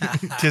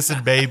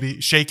 kissing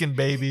shaking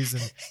babies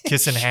and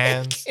kissing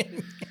hands.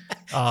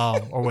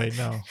 Or wait,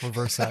 no,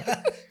 reverse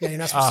that. Yeah, you're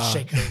not supposed to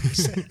shake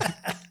babies.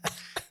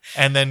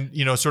 And then,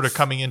 sort of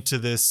coming into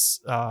this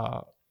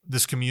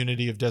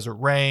community of Desert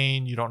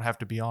Rain, you don't have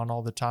to be on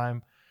all the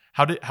time.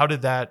 How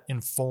did that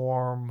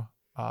inform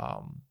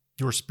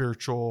your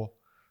spiritual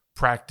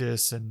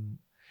practice, and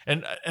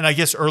And I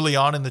guess early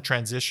on in the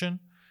transition,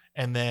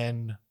 and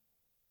then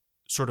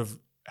sort of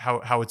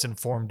how it's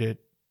informed it,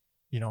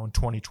 in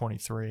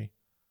 2023.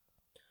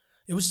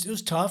 It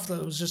was tough.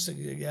 It was just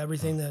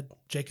everything that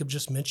Jacob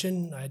just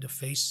mentioned. I had to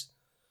face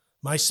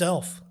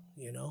myself,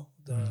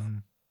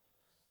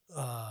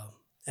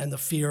 and the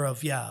fear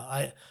of,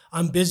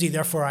 I'm busy,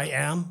 therefore I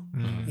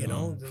am,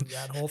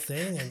 that whole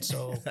thing. And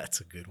so that's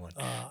a good one.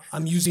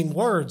 I'm using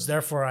words,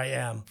 therefore I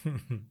am.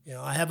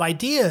 I have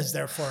ideas,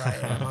 therefore I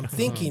am. I'm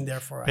thinking,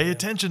 therefore I am. Pay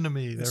attention to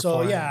me. So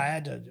I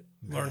had to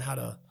learn how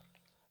to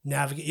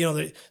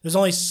navigate. There's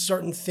only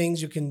certain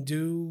things you can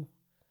do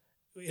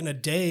in a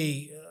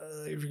day.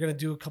 If you're going to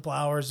do a couple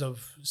hours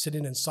of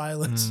sitting in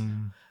silence,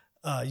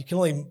 you can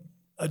only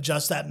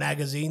adjust that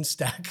magazine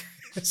stack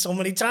so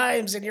many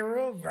times in your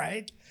room,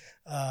 right?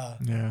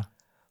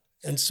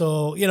 And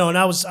so, and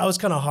I was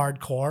kind of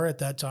hardcore at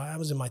that time. I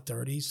was in my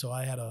 30s, so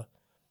I had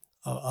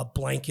a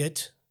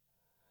blanket,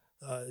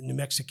 New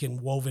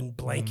Mexican woven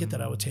blanket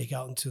that I would take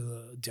out into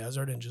the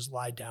desert and just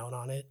lie down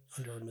on it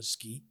under a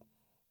mesquite,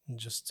 and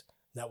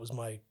that was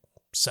my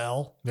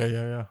cell,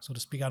 so to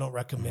speak. I don't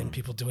recommend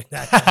people doing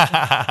that.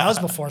 That was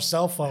before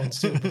cell phones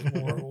too,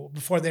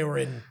 before they were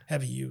in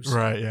heavy use.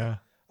 Right. Yeah.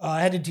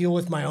 I had to deal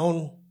with my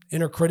own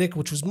inner critic,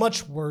 which was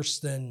much worse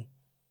than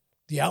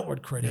the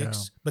outward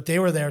critics, but they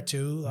were there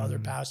too. Other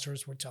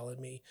pastors were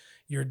telling me,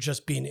 "You're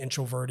just being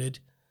introverted.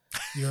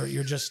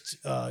 You're just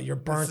you're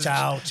burnt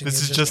out.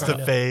 This is just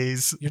a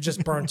phase. You're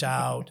just burnt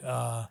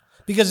out."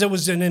 Because it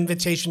was an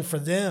invitation for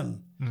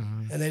them,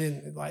 and they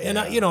didn't like. And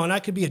I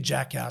could be a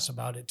jackass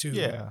about it too.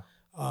 Yeah.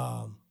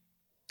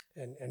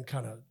 And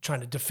kind of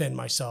trying to defend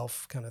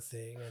myself, kind of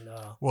thing. And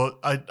well,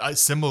 I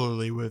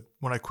similarly with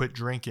when I quit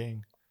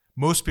drinking,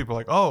 most people are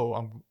like,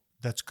 "Oh,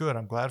 that's good.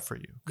 I'm glad for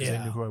you," because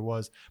they knew who I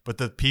was. But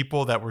the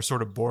people that were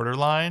sort of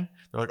borderline,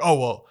 they're like, "Oh,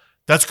 well,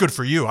 that's good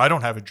for you. I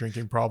don't have a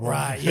drinking problem."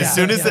 Right. As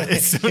soon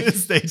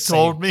as they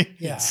told me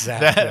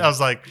exactly. that, I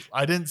was like,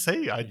 I didn't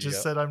say. I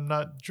just said I'm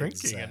not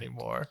drinking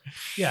anymore.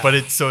 Yeah.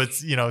 But so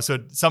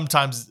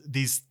sometimes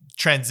these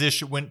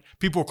transition, when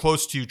people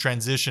close to you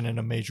transition in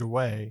a major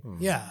way.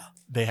 Yeah.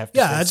 They have to.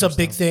 Yeah, that's a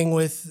big thing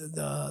with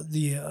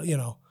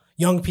the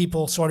young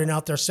people sorting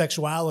out their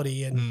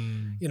sexuality,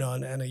 and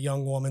and a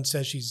young woman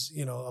says she's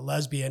a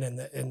lesbian,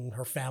 and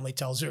her family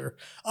tells her,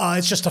 "Oh,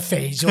 it's just a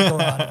phase. You'll go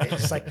on."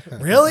 It's like,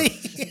 really?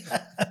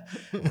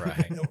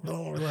 Right.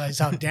 Don't realize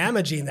how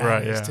damaging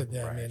that is to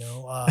them. Right.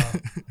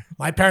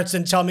 My parents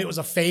didn't tell me it was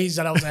a phase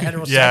that I was a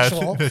heterosexual. Yeah,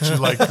 that you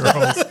like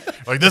girls.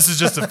 Like, this is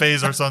just a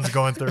phase our son's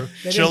going through.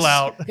 Chill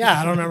out. Yeah,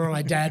 I don't remember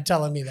my dad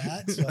telling me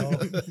that, so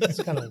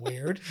it's kind of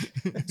weird.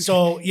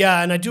 So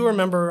and I do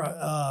remember.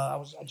 I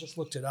just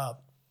looked it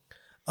up.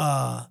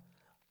 I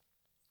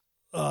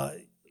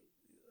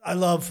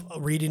love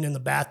reading in the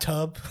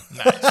bathtub.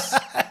 Nice.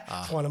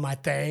 It's one of my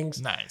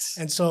things. Nice.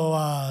 And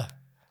so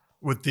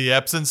with the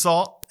Epsom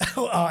salt.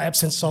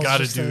 Epsom salt. Got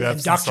to do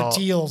Epsom Dr. salt.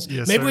 Teal's.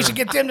 Yes, Maybe we sir. should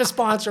get them to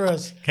sponsor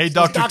us. Hey,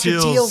 Dr.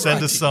 Teal's,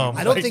 send us some.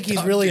 I don't think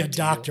he's really a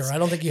doctor. I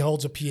don't think he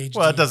holds a PhD.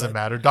 Well, it doesn't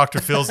matter. Dr.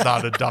 Phil's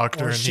not a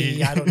doctor. Or and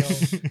she, I don't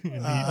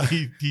know.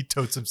 he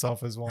totes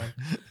himself as one.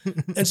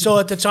 And so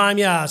at the time,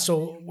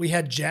 so we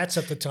had jets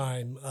at the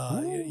time.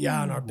 In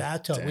our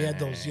bathtub. Dang. We had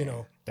those,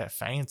 That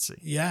fancy.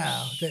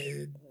 Yeah,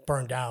 it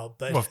burned out.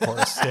 But Well, of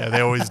course. Yeah,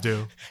 they always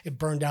do. it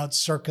burned out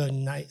circa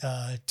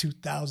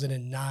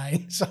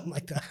 2009, something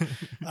like that.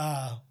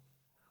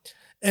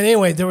 And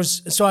anyway, there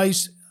was a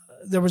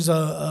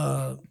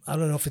I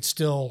don't know if it's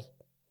still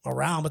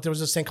around, but there was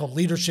this thing called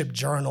Leadership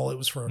Journal. It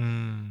was for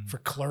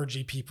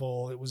clergy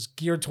people. It was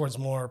geared towards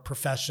more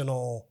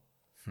professional,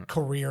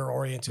 career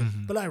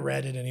oriented. But I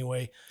read it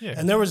anyway. Yeah.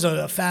 And there was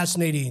a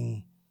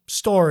fascinating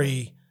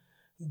story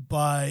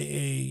by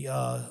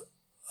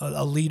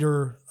a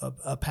leader,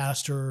 a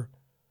pastor.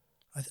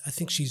 I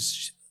think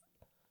she's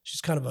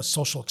kind of a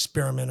social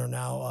experimenter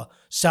now.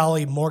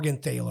 Sally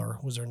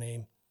Morgenthaler was her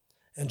name.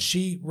 And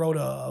she wrote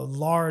a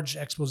large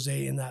expose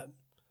in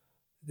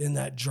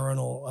that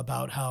journal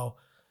about how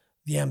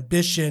the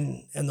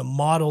ambition and the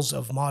models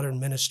of modern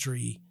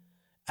ministry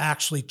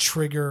actually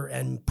trigger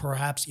and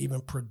perhaps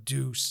even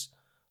produce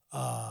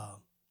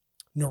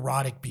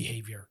neurotic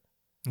behavior.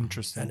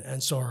 Interesting.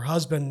 And so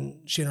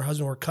she and her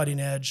husband were cutting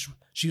edge.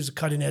 She was a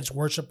cutting edge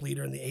worship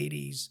leader in the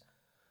 80s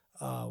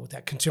with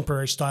that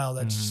contemporary style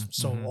that's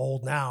so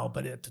old now,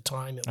 but at the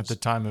time it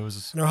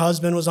was. And her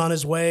husband was on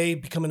his way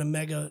becoming a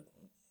mega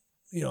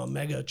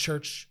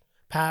church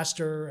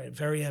pastor, and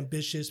very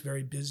ambitious,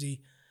 very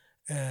busy.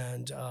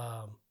 And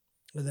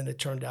then it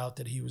turned out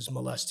that he was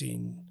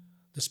molesting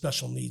the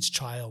special needs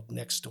child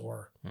next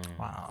door.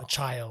 Wow. A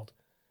child.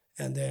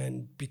 And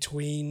then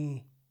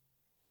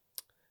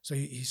so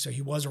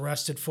he was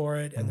arrested for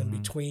it. And then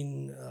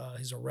between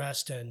his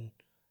arrest and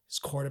his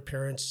court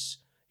appearance,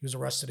 he was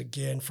arrested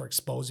again for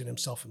exposing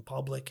himself in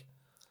public.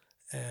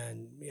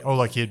 And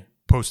like he had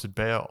posted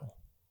bail.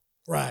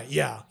 Right.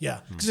 Yeah.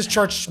 Yeah. Because his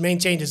church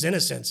maintained his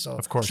innocence. So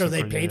of course,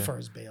 they paid for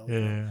his bail.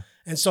 Yeah.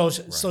 And so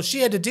she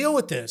had to deal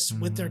with this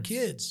with their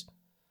kids.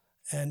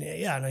 And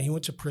and he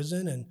went to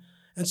prison.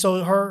 And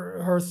so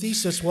her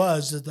thesis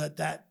was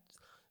that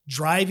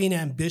driving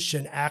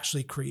ambition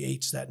actually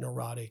creates that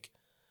neurotic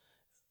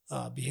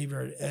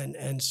behavior.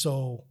 And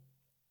so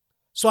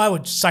I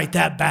would cite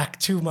that back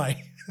to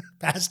my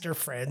pastor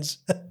friends,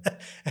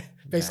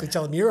 basically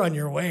tell them, you're on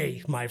your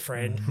way, my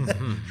friend,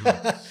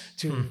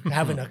 to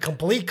having a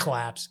complete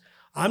collapse.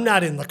 I'm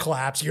not in the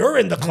collapse. You're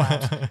in the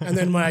collapse. And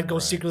then when I'd go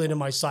secretly into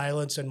my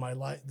silence and my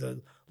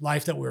the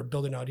life that we were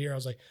building out here, I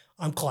was like,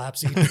 I'm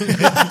collapsing.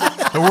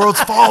 The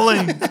world's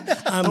falling.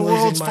 I'm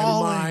losing my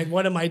mind.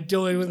 What am I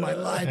doing with my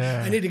life?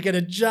 I need to get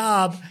a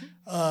job.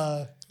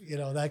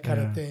 That kind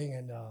of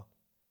thing.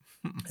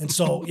 And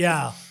so,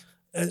 yeah.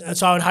 And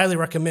so I would highly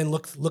recommend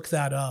look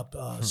that up.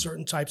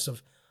 Certain types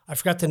of, I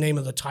forgot the name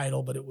of the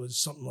title, but it was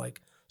something like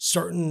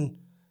certain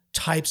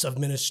types of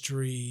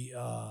ministry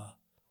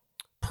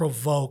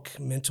provoke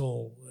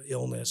mental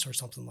illness or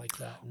something like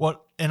that.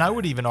 Well, and I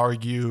would even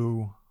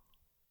argue,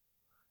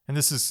 and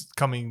this is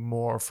coming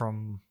more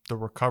from the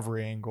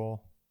recovery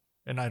angle,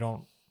 and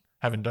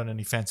haven't done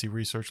any fancy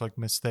research like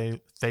Miss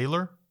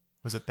Thaler.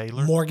 Was it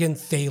Thaler? Morgan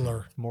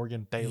Thaler.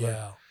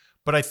 Yeah.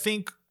 But I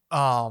think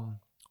when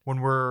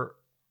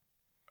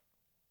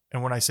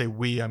I say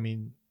we, I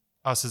mean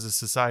us as a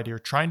society, are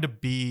trying to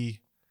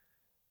be,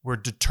 we're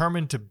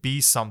determined to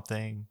be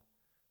something,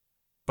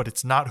 but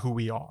it's not who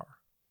we are.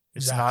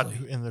 It's not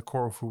in the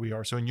core of who we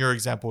are. So in your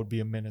example would be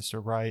a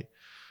minister, right?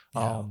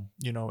 Yeah.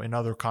 In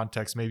other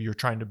contexts, maybe you're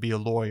trying to be a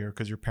lawyer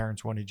because your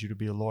parents wanted you to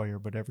be a lawyer,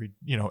 but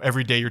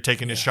every day you're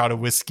taking a shot of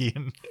whiskey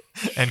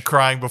and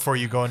crying before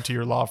you go into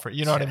your law firm.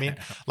 You know what I mean?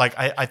 Like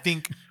I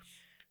think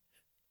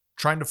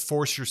trying to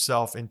force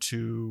yourself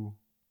into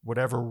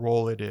whatever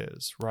role it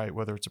is, right?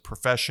 Whether it's a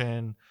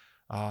profession,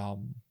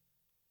 in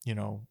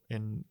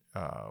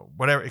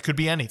whatever, it could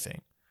be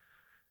anything.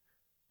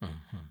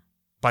 Mm-hmm.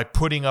 By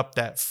putting up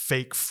that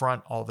fake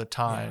front all the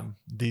time,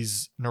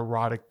 these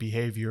neurotic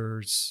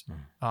behaviors,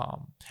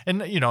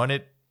 and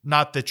it,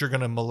 not that you're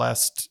going to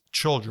molest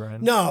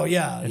children. No,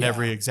 yeah. In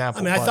every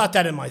example. I mean, I thought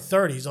that in my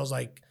 30s. I was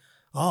like,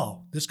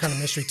 oh, this kind of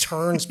mystery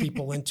turns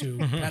people into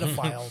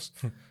pedophiles.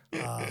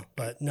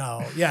 But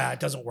no, it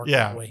doesn't work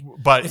that way.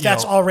 But if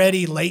that's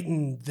already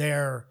latent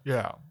there,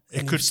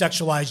 it could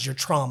sexualize your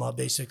trauma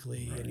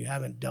basically, and you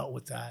haven't dealt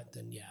with that,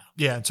 then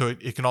and so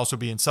it can also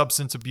be in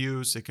substance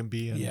abuse. It can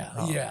be in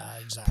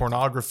exactly.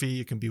 pornography.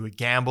 It can be with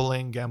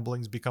gambling.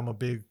 Gambling's become a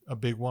big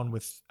one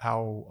with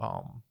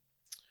how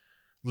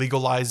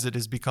legalized it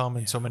has become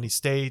in so many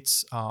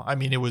states. I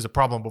mean, it was a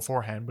problem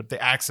beforehand, but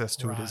the access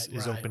to it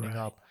is opening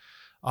up.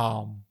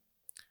 And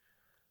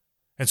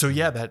so,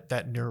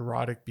 that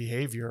neurotic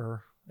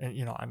behavior,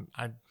 and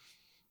I'm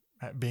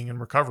being in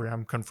recovery,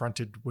 I'm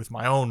confronted with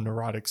my own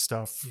neurotic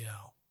stuff,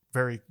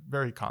 very,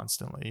 very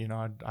constantly.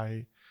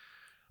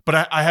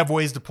 But I have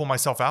ways to pull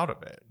myself out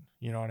of it.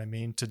 You know what I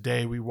mean?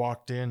 Today we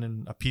walked in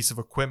and a piece of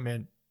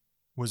equipment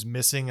was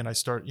missing, and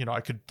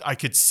I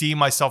could see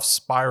myself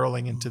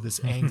spiraling into this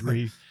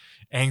angry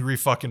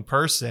fucking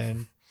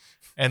person,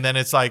 and then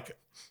it's like,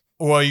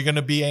 well, you're going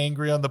to be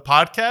angry on the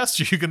podcast?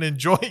 Are you going to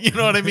enjoy it? You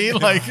know what I mean?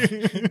 Like,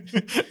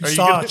 you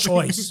saw a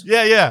choice.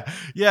 Yeah.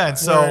 And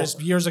so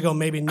whereas years ago,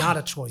 maybe not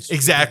a choice.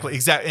 Exactly.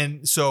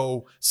 And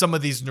so some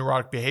of these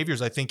neurotic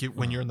behaviors, I think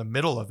when you're in the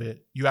middle of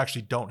it, you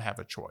actually don't have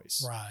a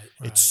choice. Right.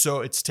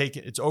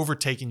 It's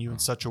overtaken you in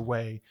such a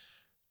way,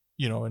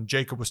 and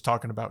Jacob was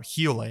talking about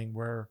healing,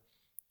 where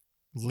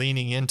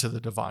leaning into the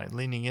divine,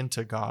 leaning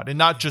into God, and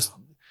not just,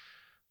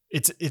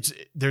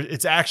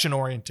 it's action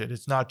oriented.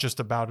 It's not just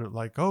about it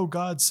like, oh,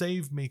 God,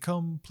 save me.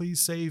 Come,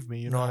 please save me.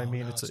 You know what I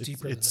mean?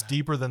 It's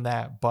deeper than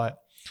that. But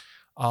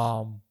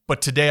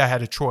today I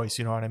had a choice,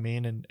 you know what I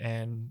mean?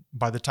 And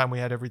by the time we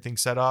had everything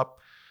set up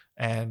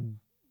and,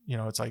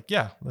 it's like,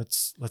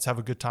 let's have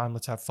a good time.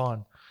 Let's have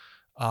fun.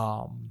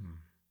 I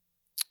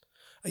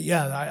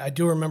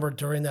do remember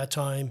during that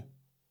time,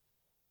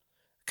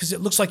 because it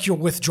looks like you're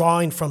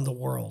withdrawing from the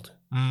world.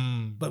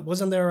 But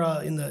wasn't there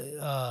in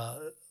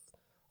the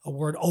a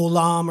word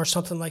olam or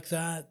something like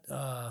that?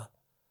 That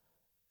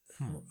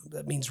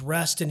means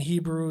rest in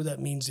Hebrew. That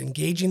means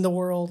engaging the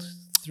world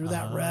through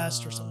that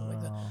rest or something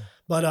like that.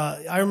 But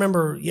I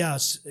remember,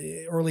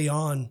 early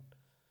on,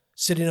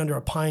 sitting under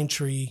a pine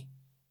tree,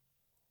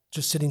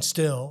 just sitting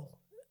still,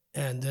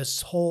 and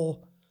this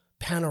whole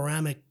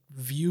panoramic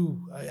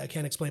view, I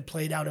can't explain,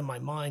 played out in my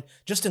mind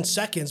just in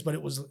seconds, but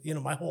it was,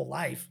 my whole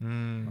life.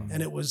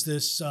 And it was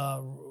this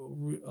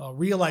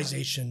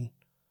realization,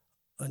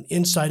 an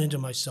insight into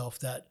myself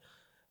that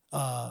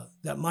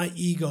my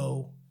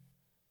ego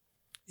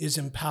is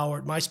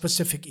empowered, my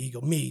specific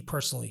ego, me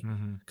personally,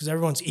 because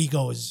everyone's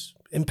ego is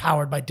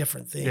empowered by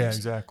different things. Yeah,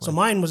 exactly. So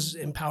mine was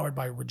empowered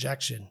by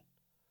rejection.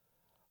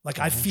 Like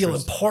I feel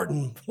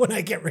important when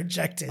I get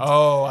rejected.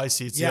 Oh, I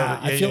see. It's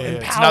I feel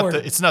empowered.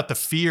 It's not the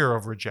fear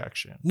of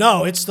rejection.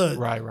 No, it's the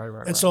right.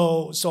 And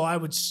so I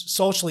would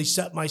socially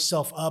set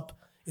myself up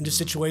into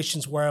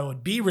situations where I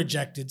would be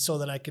rejected so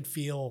that I could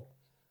feel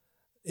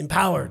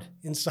empowered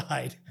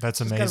inside. That's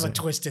It's amazing. kind of a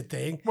twisted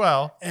thing.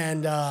 Well,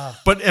 And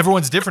but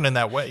everyone's different in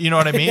that way. You know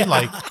what I mean?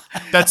 Like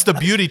that's the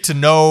beauty, to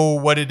know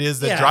what it is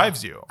that yeah.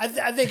 drives you. I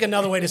think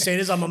another way to say it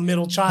is I'm a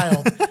middle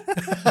child.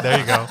 There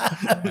you go.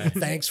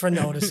 Thanks for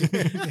noticing.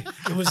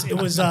 It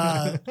was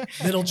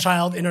Middle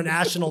Child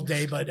International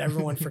Day, but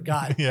everyone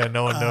forgot. Yeah,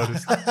 no one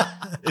noticed.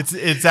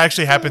 It's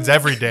actually happens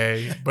every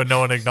day, but no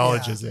one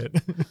acknowledges it.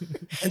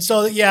 And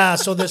so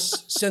so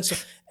this sense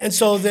of, and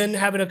so then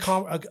having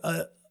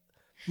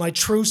my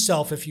true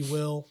self, if you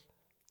will,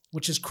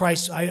 which is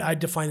Christ, I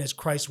define as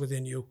Christ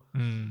within you,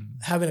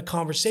 having a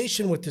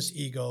conversation with this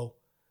ego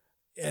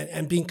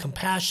and being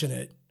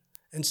compassionate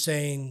and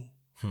saying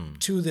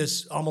to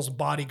this almost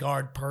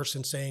bodyguard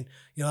person, saying,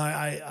 you know,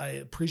 I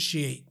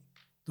appreciate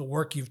the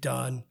work you've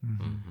done.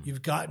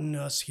 You've gotten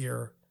us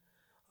here,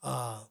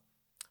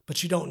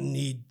 but you don't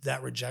need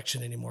that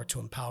rejection anymore to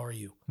empower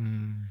you.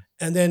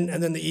 And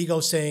then the ego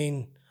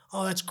saying,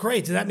 oh, that's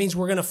great. That means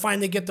we're going to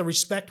finally get the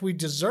respect we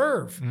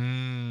deserve.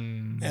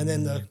 And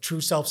then the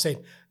true self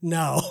saying,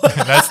 no.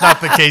 That's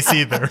not the case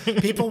either.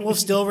 People will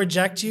still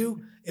reject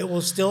you. It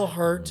will still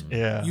hurt.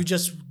 Yeah. You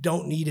just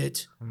don't need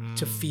it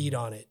to feed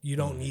on it. You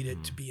don't need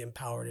it to be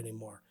empowered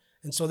anymore.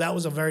 And so that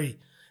was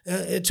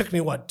it took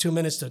me 2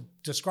 minutes to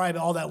describe it.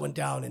 All that went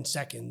down in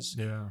seconds.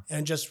 Yeah.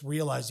 And just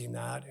realizing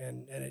that,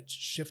 and it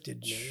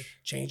shifted me,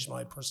 changed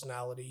my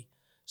personality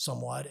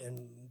somewhat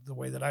and the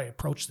way that I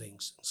approach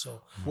things.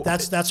 So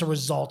that's a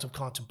result of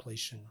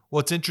contemplation. Well,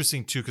 it's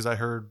interesting too, because I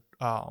heard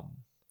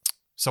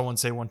someone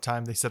say one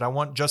time, they said, I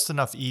want just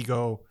enough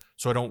ego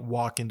so I don't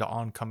walk into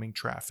oncoming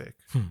traffic.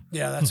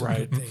 Yeah, that's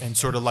right. a good thing. And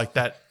sort of like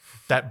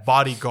that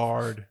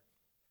bodyguard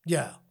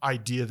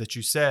idea that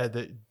you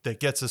said that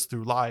gets us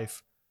through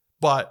life.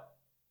 But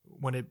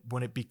when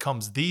it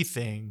becomes the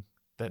thing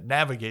that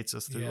navigates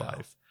us through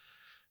life,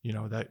 you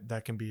know,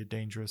 that can be a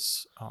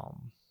dangerous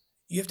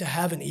you have to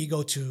have an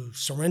ego to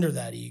surrender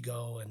that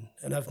ego.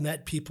 And I've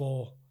met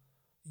people,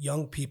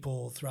 young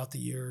people throughout the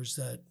years,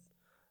 that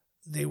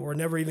they were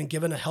never even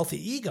given a healthy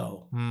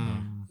ego.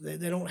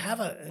 They don't have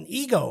an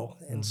ego.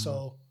 And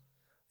so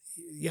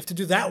you have to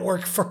do that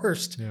work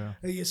first.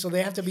 Yeah. So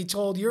they have to be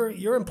told,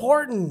 you're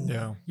important.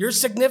 Yeah. You're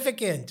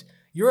significant.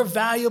 You're a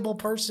valuable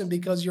person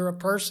because you're a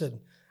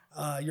person.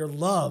 You're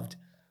loved.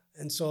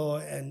 And so,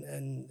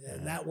 and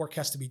that work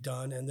has to be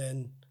done. And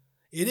then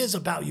it is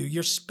about you.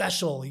 You're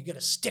special. You get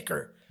a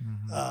sticker.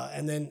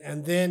 And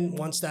then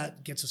once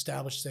that gets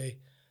established, they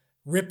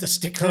rip the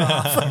sticker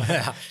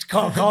off.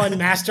 Call in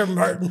Master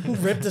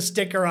Merton, rip the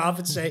sticker off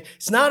and say,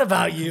 it's not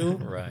about you.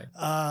 Right.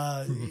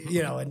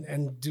 You know,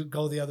 and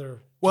go the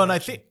other Well,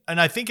 direction.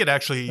 and I think it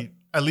actually,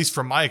 at least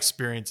from my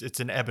experience, it's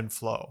an ebb and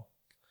flow.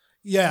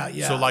 Yeah.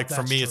 So like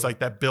for me, true. it's like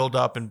that build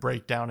up and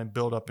breakdown and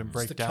build up and It's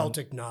breakdown. the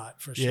Celtic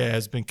knot for sure. Yeah,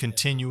 has been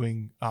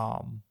continuing.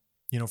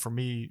 You know, for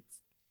me,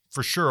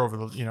 for sure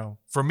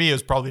for me, it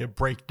was probably a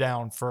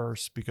breakdown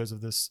first because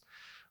of this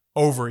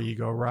over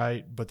ego,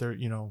 right? But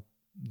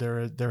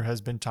there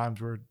has been times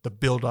where the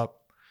build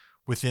up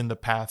within the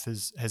path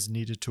has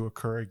needed to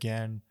occur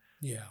again.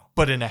 Yeah.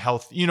 But in a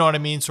healthy, you know what I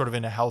mean? Sort of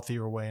in a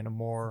healthier way, in a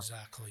more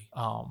Exactly.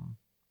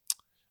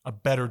 A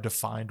better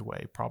defined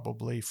way,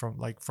 probably from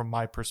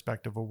my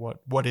perspective of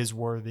what is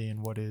worthy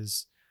and what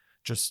is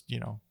just, you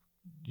know,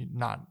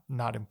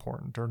 not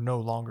important or no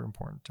longer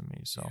important to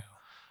me. So,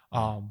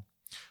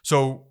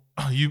 so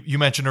you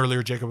mentioned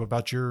earlier, Jacob,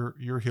 about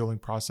your healing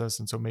process.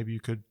 And so maybe you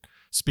could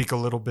speak a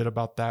little bit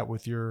about that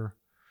with your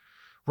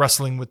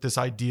wrestling with this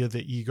idea of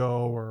the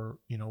ego, or,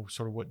 you know,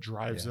 sort of what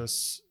drives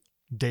us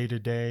day to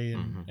day,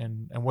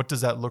 and what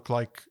does that look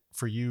like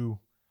for you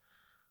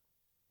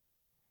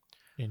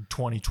in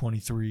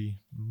 2023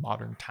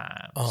 modern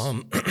times?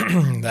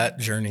 That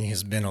journey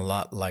has been a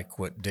lot like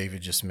what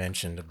David just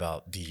mentioned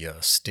about the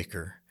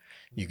sticker.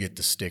 You get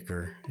the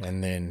sticker,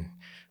 and then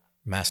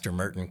Master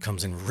Merton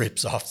comes and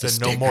rips off the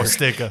sticker. No more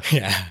sticker.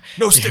 Yeah.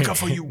 No sticker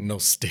for you. No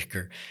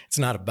sticker. It's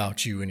not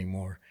about you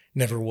anymore.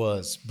 Never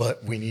was.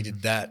 But we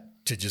needed that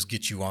to just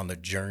get you on the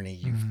journey.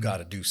 You've got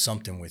to do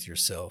something with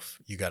yourself.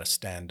 You got to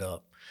stand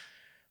up.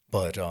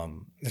 But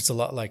it's a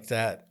lot like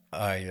that.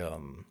 I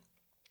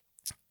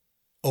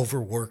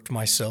overworked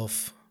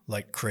myself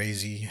like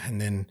crazy,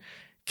 and then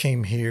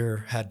came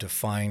here, had to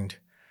find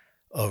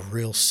a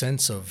real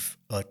sense of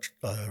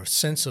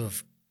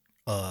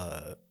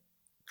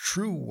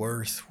true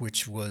worth,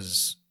 which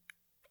was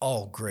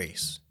all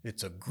grace.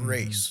 It's a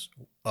grace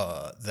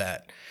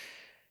that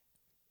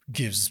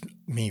gives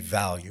me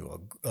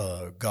value.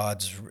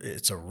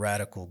 It's a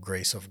radical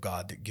grace of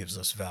God that gives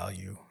us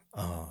value.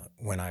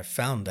 When I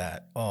found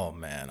that, oh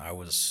man, I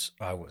was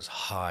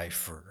high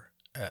for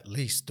at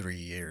least 3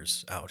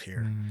 years out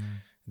here.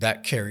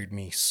 That carried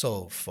me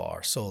so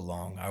far, so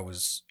long. I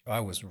was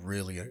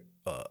really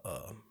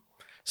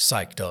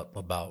psyched up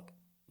about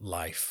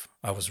life.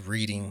 I was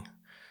reading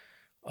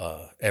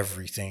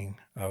everything.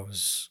 I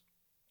was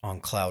on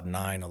cloud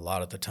 9 a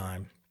lot of the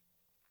time.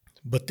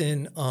 But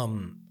then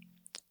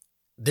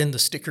the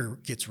sticker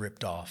gets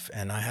ripped off,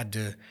 and I had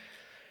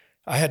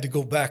to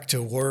go back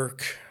to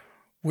work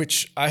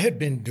which I had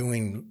been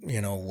doing,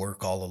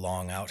 work all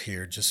along out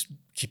here, just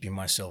keeping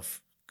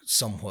myself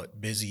somewhat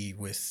busy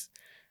with.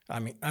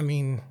 I'm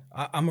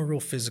a real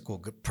physical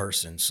good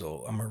person,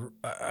 so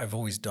I've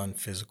always done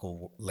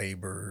physical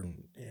labor,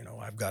 and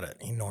I've got an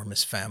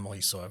enormous family,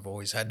 so I've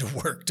always had to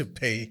work to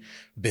pay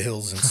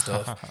bills and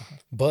stuff.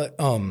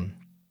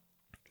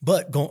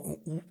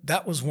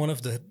 That was one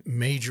of the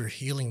major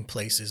healing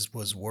places,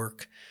 was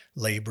work,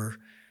 labor,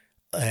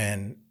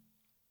 and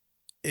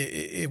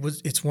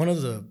it's one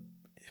of the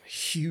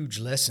huge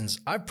lessons.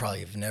 I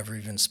probably have never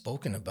even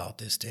spoken about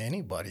this to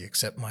anybody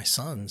except my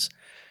sons.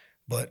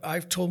 But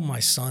I've told my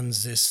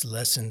sons this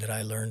lesson that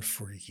I learned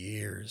for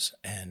years,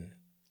 and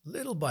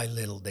little by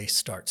little, they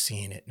start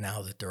seeing it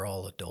now that they're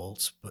all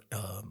adults, but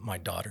my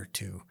daughter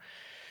too.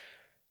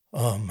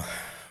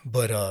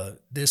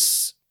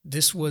 This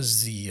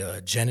was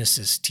the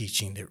Genesis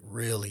teaching that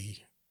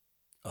really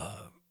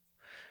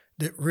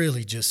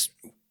just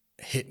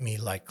hit me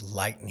like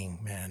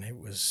lightning, man. It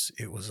was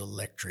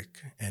electric,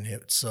 and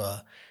it's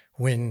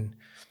when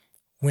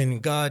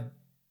God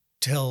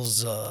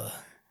tells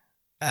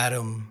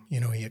Adam,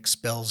 he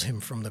expels him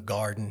from the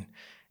garden,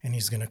 and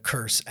he's going to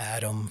curse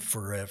Adam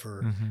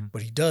forever. Mm-hmm.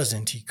 But he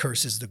doesn't. He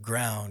curses the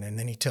ground, and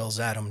then he tells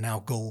Adam,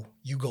 now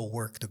you go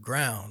work the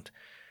ground.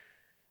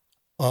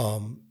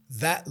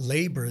 That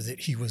labor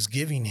that he was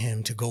giving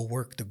him to go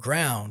work the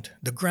ground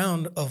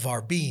of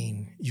our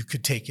being, you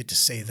could take it to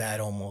say that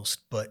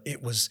almost, but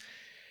it was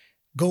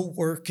go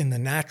work in the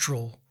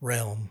natural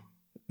realm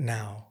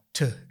now.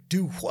 To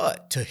do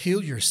what? To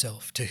heal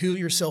yourself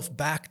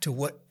back to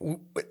what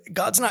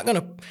God's not going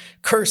to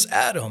curse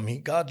Adam.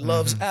 God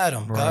loves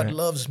Adam. Right. God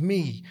loves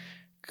me.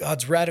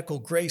 God's radical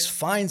grace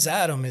finds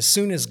Adam as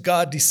soon as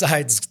God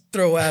decides to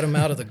throw Adam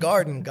out of the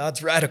garden.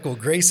 God's radical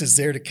grace is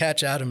there to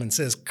catch Adam and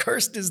says,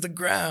 cursed is the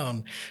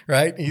ground,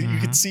 right? You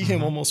could see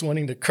him almost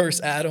wanting to curse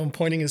Adam,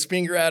 pointing his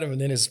finger at him,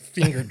 and then his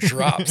finger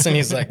drops and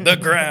he's like, the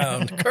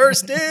ground,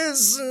 cursed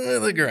is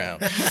the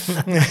ground.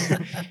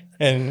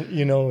 And,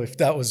 if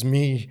that was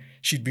me,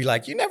 she'd be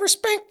like, you never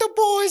spanked the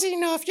boys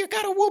enough. You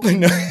got a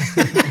whooping.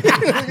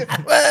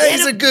 Well,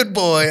 he's a good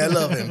boy. I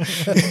love him.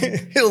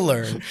 He'll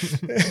learn.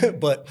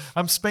 But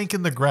I'm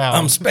spanking the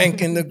ground.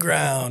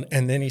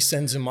 And then he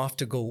sends him off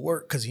to go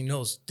work because he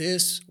knows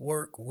this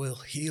work will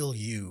heal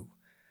you.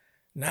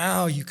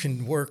 Now you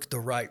can work the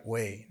right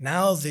way.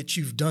 Now that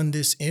you've done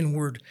this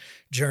inward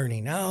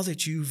journey, now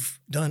that you've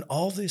done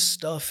all this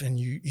stuff and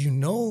you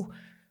know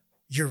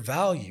your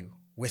value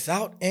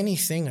without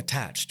anything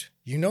attached.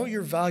 You know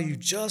your value,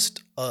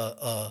 just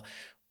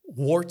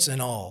warts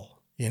and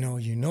all. You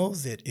know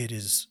that it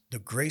is the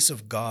grace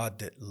of God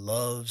that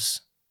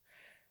loves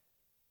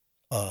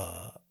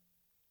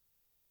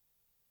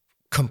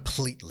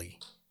completely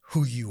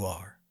who you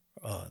are,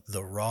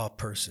 the raw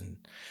person.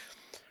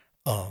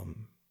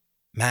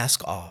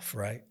 Mask off,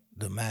 right?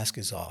 The mask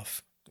is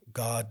off.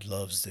 God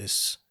loves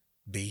this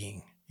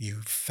being.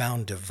 You've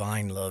found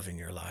divine love in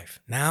your life.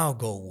 Now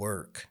go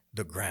work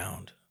the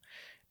ground.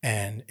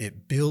 And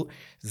it's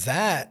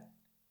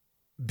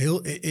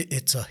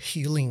a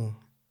healing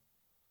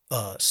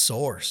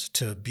source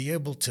to be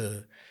able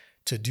to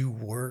do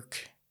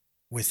work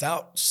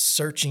without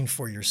searching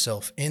for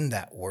yourself in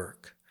that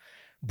work.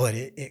 But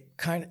it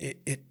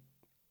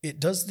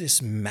does this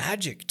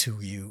magic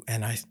to you.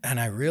 And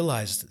I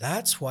realized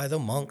that's why the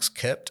monks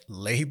kept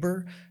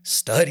labor,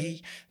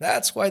 study.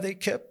 That's why they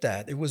kept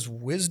that. It was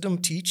wisdom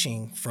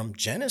teaching from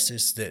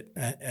Genesis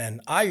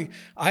and I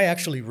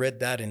actually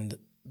read that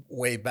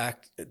way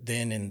back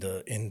then in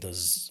the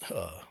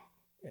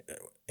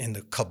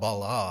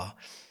Kabbalah.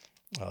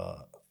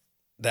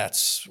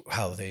 That's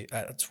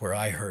where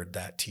I heard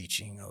that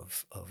teaching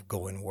of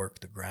go and work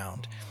the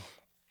ground.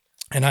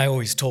 And I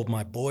always told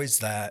my boys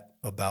that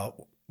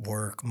about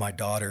work. My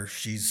daughter,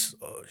 she's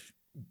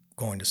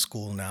going to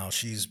school now.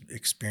 She's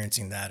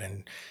experiencing that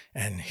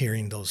and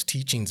hearing those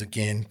teachings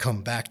again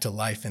come back to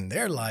life in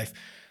their life.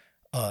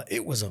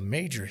 It was a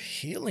major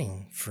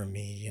healing for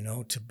me,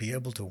 to be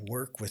able to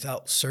work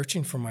without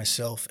searching for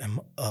myself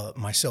and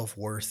my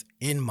self-worth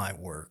in my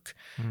work,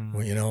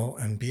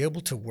 and be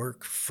able to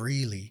work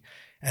freely.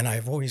 And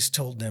I've always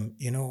told them,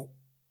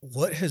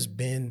 what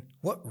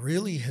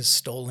really has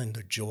stolen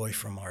the joy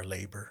from our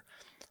labor?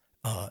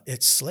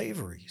 It's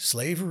slavery.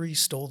 Slavery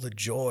stole the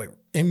joy.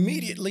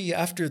 Immediately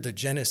after the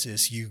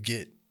Genesis, you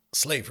get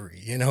slavery,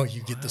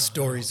 you get the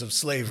stories of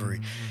slavery.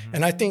 Mm-hmm.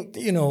 And I think,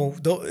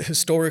 though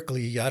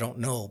historically, I don't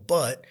know,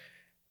 but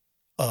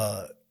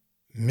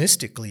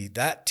mystically,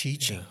 that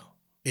teaching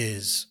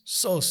is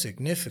so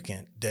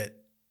significant that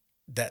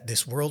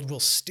this world will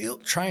still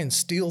try and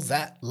steal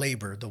that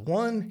labor. The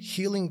one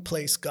healing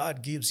place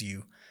God gives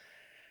you,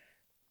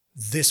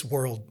 this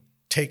world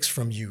takes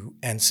from you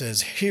and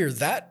says, here,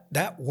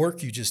 that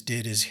work you just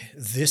did is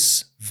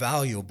this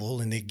valuable,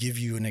 and they give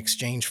you an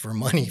exchange for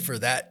money for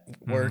that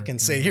work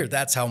and say, here,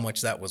 that's how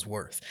much that was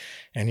worth.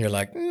 And you're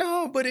like,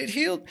 no, but it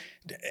healed.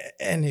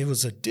 And it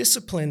was a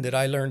discipline that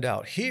I learned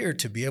out here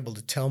to be able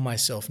to tell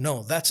myself,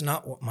 no, that's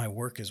not what my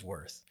work is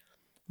worth.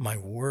 My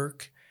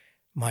work,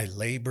 my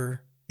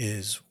labor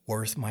is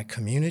worth my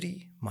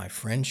community, my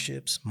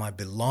friendships, my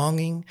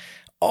belonging.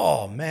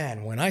 Oh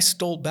man, when I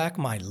stole back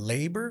my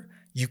labor,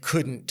 you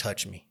couldn't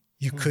touch me.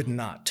 You could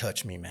not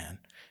touch me, man.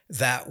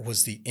 That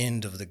was the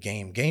end of the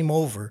game. Game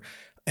over.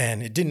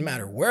 And it didn't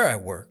matter where I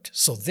worked.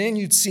 So then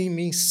you'd see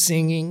me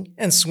singing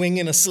and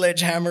swinging a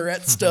sledgehammer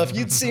at stuff.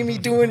 You'd see me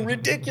doing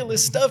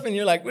ridiculous stuff. And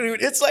you're like,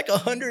 dude, it's like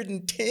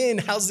 110.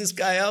 How's this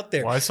guy out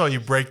there? Well, I saw you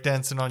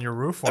breakdancing on your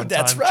roof one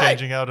That's time, right.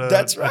 changing out a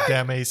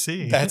damn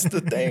AC. That's the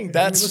thing. You're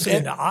That's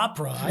listening to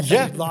opera. I thought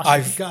Yeah, you'd lost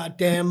I've- your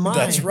goddamn mind.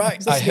 That's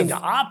right. Listening to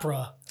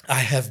opera I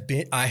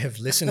have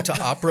listened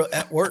to opera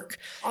at work.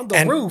 on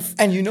the roof.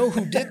 And you know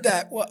who did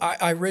that? Well,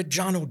 I read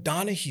John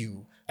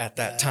O'Donohue at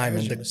that time,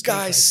 there's and your the mistake guy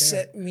right there.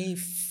 set me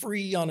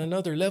free on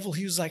another level.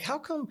 He was like, how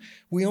come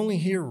we only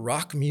hear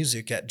rock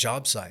music at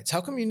job sites?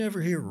 How come you never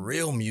hear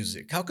real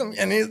music? How come?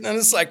 And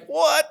it's like,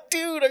 what,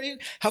 dude?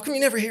 How come you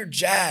never hear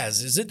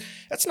jazz?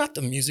 That's not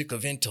the music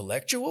of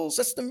intellectuals.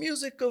 That's the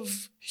music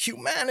of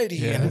humanity.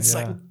 Yeah, and it's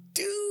yeah. like,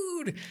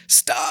 dude,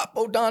 stop,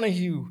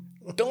 O'Donohue.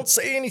 Don't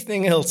say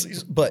anything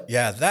else. But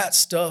yeah, that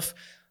stuff,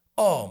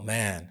 oh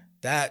man,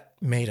 that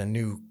made a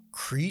new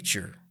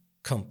creature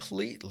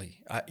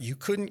completely. You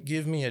couldn't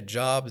give me a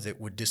job that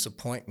would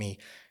disappoint me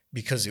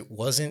because it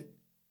wasn't.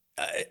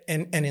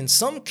 And in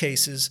some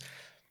cases,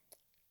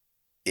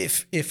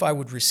 if I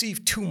would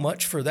receive too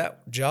much for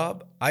that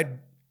job, I'd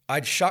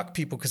shock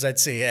people because I'd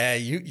say,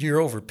 you're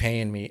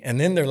overpaying me. And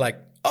then they're like,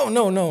 oh,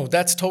 no,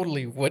 that's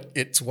totally what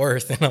it's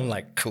worth. And I'm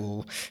like,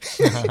 cool.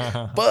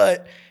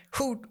 But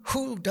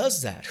who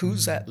does that?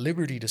 Who's at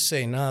liberty to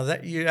say, no,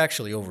 that you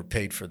actually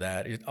overpaid for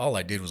that? All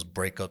I did was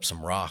break up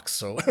some rocks.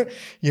 So,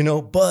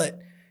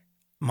 but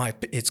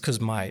it's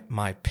because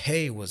my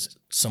pay was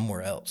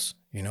somewhere else.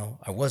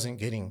 I wasn't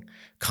getting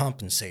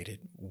compensated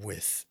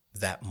with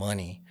that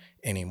money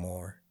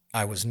anymore.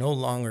 I was no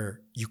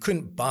longer, you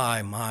couldn't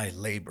buy my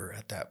labor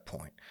at that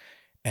point.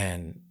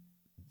 And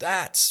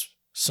that's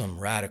some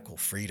radical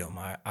freedom.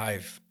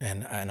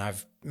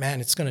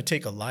 Man, it's going to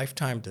take a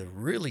lifetime to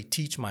really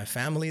teach my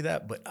family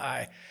that, but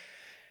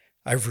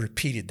I've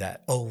repeated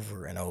that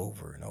over and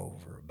over and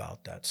over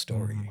about that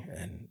story,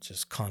 and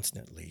just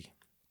constantly,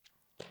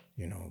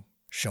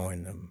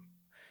 showing them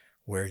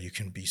where you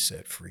can be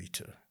set free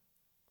to.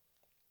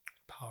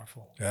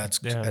 Powerful.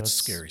 That's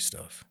scary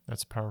stuff.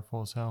 That's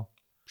powerful as hell.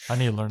 I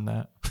need to learn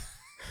that.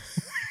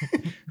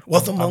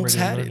 Well, the I'm monks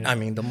ready to had learn it. it. I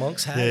mean, the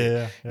monks had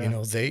it.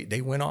 Yeah.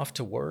 They went off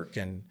to work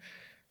and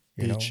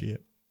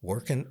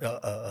work and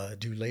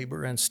do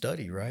labor and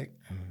study, right?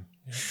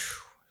 This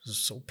is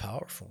so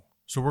powerful.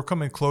 So we're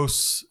coming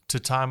close to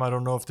time. I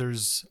don't know if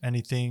there's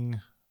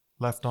anything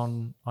left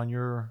on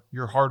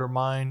your heart or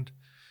mind,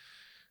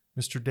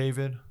 Mr.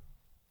 David.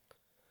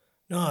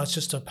 No, it's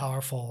just a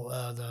powerful,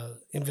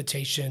 the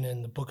invitation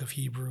in the book of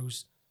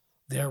Hebrews,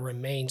 there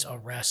remains a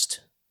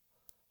rest.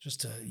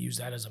 Just to use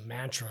that as a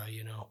mantra,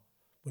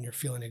 when you're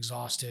feeling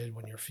exhausted,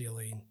 when you're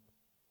feeling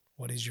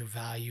what is your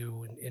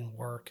value in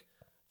work,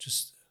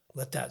 just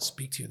let that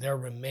speak to you. There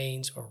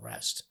remains a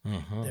rest.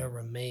 Mm-hmm. There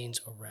remains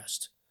a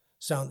rest.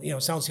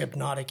 Sounds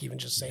hypnotic even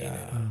just saying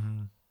it.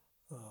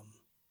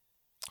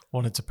 Well,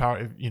 and it's a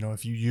power.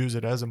 If you use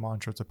it as a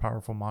mantra, it's a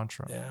powerful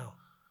mantra. Yeah.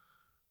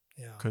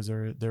 Because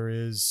there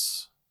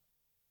is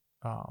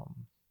a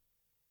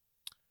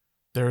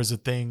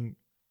thing,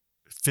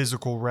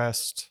 physical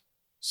rest,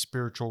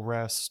 spiritual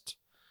rest,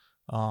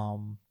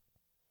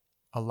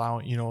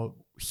 allowing,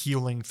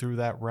 healing through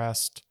that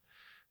rest,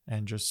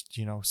 and just,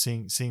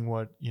 seeing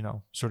what,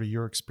 sort of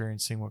your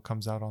experience, seeing what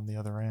comes out on the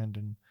other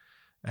end,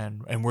 and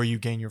where you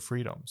gain your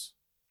freedoms,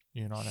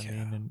 you know what I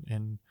mean?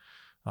 And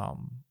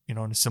in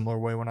a similar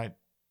way, when I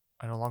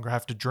no longer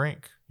have to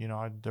drink,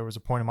 there was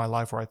a point in my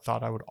life where I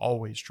thought I would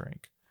always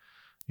drink,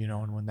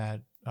 and when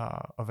that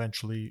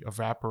eventually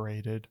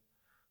evaporated,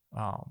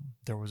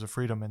 there was a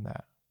freedom in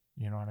that.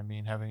 You know what I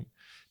mean?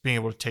 Being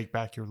able to take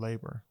back your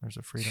labor. There's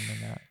a freedom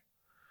in that.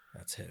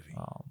 That's heavy.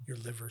 Your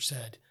liver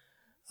said,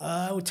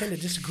 I would tend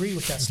to disagree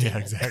with that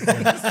statement. Yeah,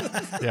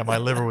 exactly. Yeah, my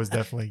liver was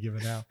definitely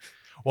given out.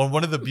 Well,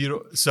 one of the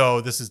beautiful,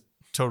 so this is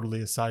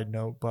totally a side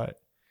note, but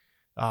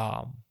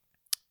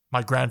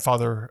my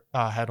grandfather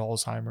had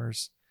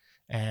Alzheimer's,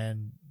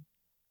 and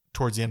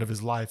towards the end of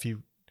his life, he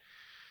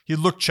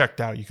looked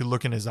checked out. You could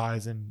look in his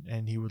eyes,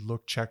 and he would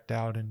look checked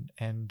out,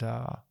 and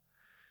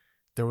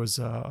there was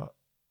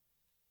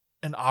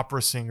an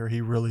opera singer he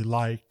really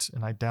liked,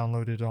 and I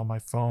downloaded it on my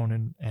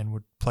phone and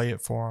would play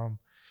it for him,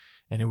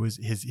 and it was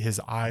his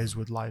eyes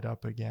would light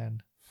up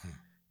again.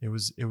 It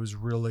was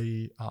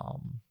really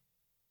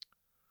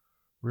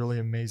really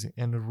amazing.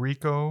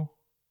 Enrico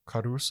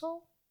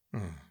Caruso,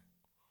 and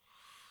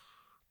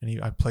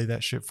I played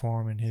that shit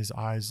for him, and his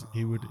eyes,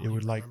 it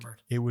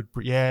would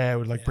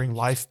bring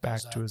life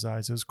back to his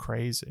eyes. It was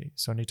crazy.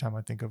 So anytime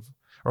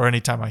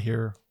I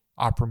hear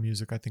opera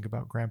music, I think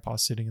about Grandpa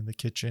sitting in the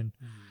kitchen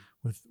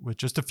with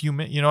just a few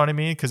minutes, you know what I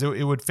mean? Because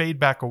it would fade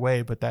back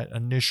away, but that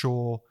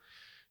initial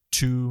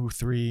 2,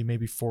 3,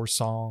 maybe 4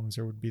 songs,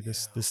 there would be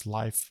this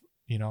life,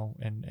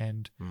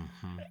 and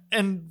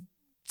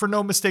for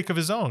no mistake of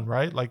his own,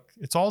 right? Like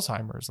it's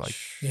Alzheimer's. Like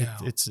Yeah.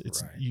 it's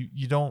Right.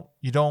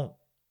 you don't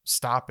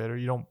stop it or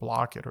you don't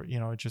block it or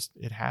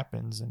it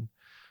happens. And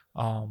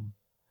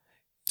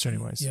so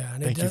anyways, Yeah,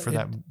 and thank you for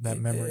that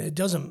memory. It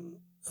doesn't,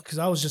 because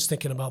I was just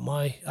thinking about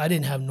I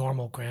didn't have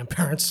normal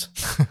grandparents.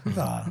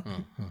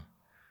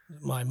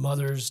 My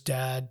mother's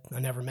dad, I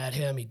never met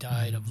him. He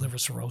died of liver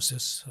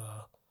cirrhosis. It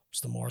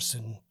was the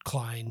Morrison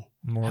Klein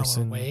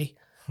way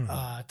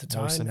at the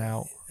time. Morrison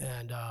out.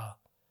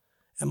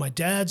 And my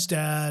dad's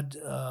dad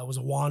was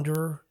a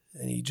wanderer,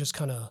 and he just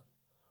kind of,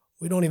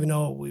 we don't even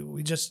know.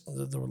 We just,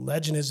 the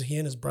legend is that he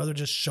and his brother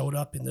just showed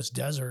up in this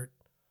desert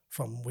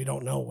from we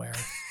don't know where.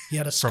 He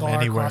had a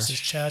scar across his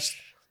chest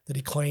that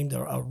he claimed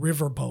a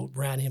riverboat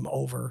ran him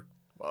over.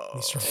 Whoa.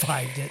 He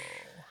survived it.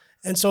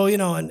 And so,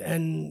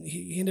 and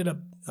he ended up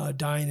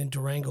dying in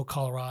Durango,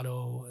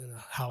 Colorado, in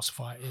a house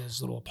fire, in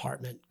his little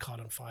apartment caught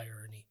on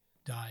fire, and he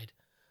died.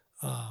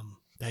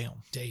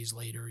 Damn. Days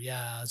later.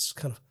 Yeah, it's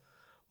kind of,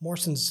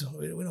 Morrison's,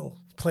 we don't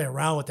play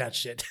around with that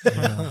shit.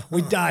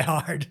 We die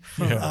hard.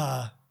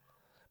 Yeah.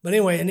 But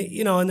anyway, and and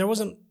he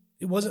wasn't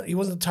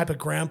the type of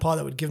grandpa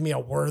that would give me a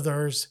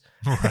Werther's,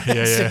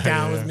 right, sit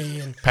down with me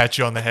and pat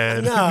you on the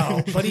head.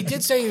 No, but he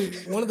did say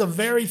one of the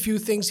very few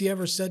things he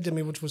ever said to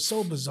me, which was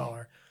so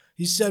bizarre.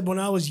 He said, when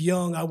I was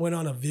young, I went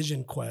on a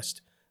vision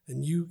quest,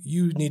 and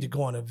you need to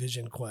go on a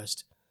vision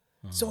quest.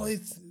 So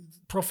it's a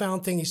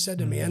profound thing he said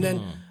to me. And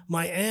then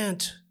my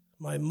aunt,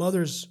 my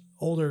mother's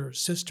older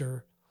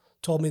sister,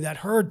 told me that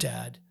her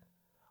dad,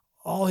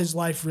 all his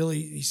life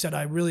he said,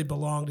 I really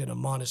belonged in a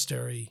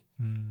monastery.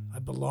 I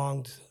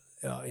belonged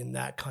in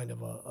that kind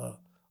of a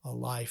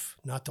life,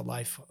 not the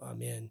life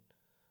I'm in.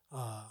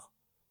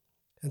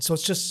 And so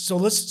it's just,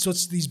 so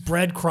it's these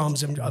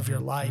breadcrumbs of your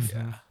life.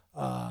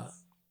 A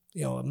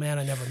man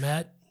I never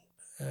met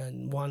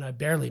and one I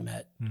barely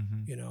met,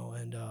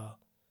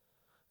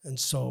 and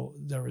so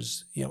there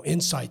was,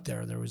 insight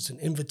there. There was an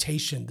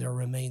invitation. There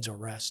remains a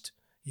rest,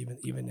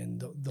 even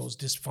in those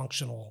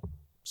dysfunctional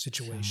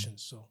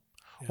situations. So,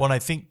 yeah. Well, and I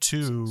think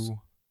too,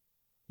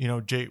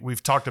 Jay,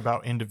 we've talked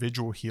about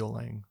individual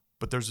healing,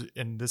 but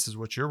and this is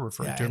what you're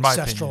referring to, in my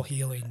opinion. Ancestral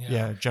healing.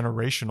 Yeah,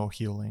 generational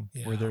healing,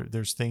 where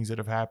there's things that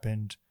have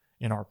happened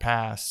in our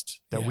past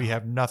that we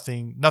have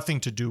nothing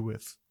to do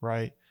with,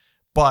 right?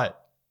 But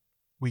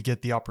we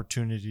get the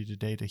opportunity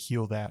today to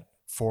heal that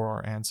for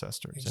our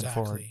ancestors and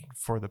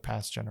for the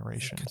past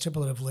generations. Yeah,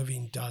 contemplative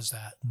living does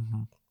that.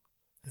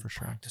 For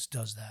sure. Practice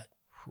does that.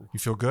 You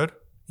feel good?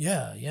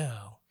 Yeah.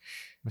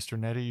 Mr.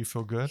 Neria, you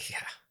feel good? Yeah.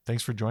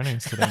 Thanks for joining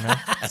us today, man.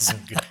 That's some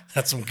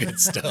good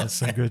stuff. That's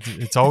some good.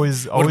 It's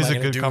always a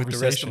good conversation. With the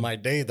rest of my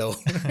day, though.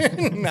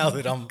 Now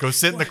that I'm go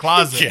sit in the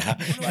closet. Yeah.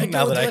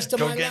 Now that I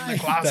go get in the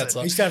closet.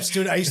 I used to have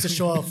students. I used to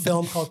show a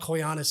film called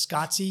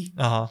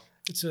Koyaanisqatsi.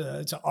 It's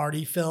an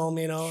arty film,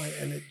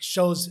 and it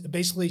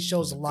basically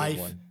shows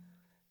life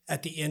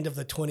at the end of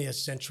the 20th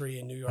century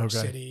in New York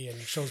City, and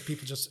shows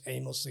people just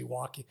purposely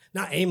walking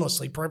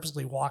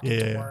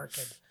to work,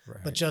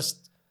 but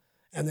just.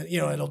 And then,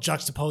 it'll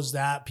juxtapose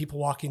that, people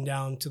walking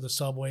down to the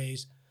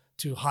subways,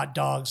 to hot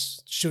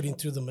dogs shooting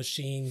through the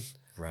machine.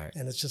 Right.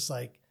 And it's just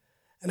like,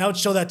 and I would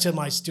show that to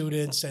my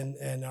students,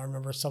 and I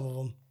remember some of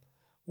them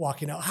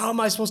walking out. How am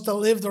I supposed to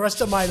live the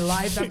rest of my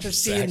life after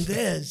seeing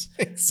this?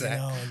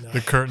 Exactly.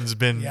 The curtain's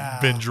been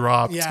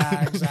dropped.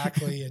 Yeah,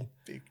 exactly. And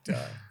big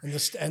time.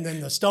 And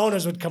then the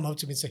stoners would come up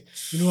to me and say,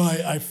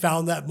 I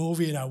found that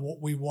movie and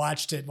we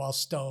watched it while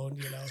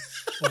stoned,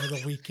 over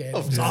the weekend.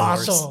 It was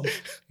awesome.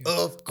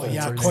 Of course.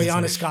 Yeah,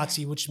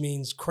 Koyaanisqatsi, which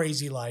means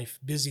crazy life,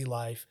 busy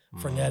life,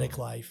 frenetic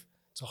life.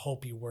 It's a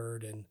Hopi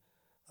word, and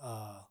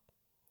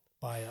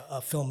by a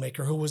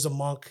filmmaker who was a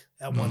monk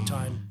at one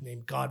time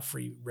named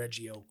Godfrey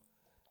Reggio.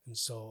 And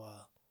so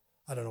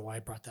I don't know why I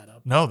brought that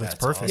up. No, that's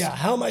perfect. Awesome. Yeah,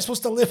 how am I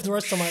supposed to live the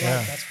rest of my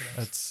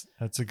life?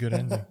 That's a good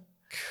ending.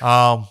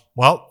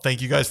 Well,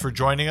 thank you guys for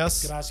joining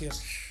us.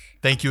 Gracias.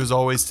 Thank you as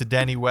always to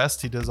Danny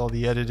West. He does all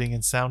the editing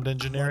and sound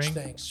engineering.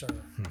 Much thanks, sir.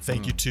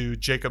 Thank you to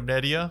Jacob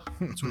Neria.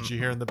 That's what you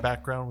hear in the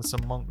background with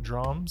some monk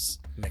drums.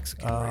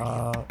 Mexican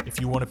radio. If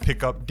you want to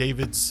pick up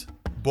David's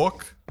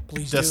book,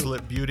 please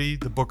Desolate Beauty,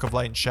 The Book of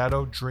Light and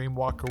Shadow,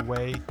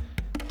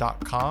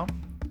 dreamwalkaway.com.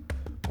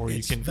 Or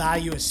its you can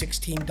value is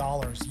 $16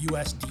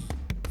 USD.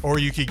 Or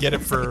you could get it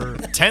for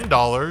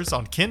 $10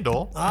 on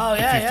Kindle. Oh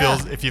yeah,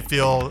 if you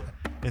feel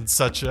in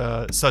such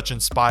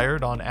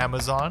inspired on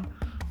Amazon,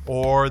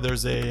 or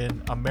there's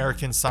an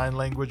American Sign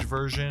Language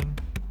version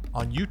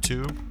on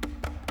YouTube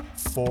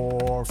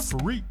for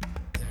free.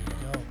 There you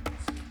go.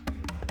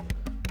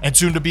 And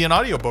soon to be an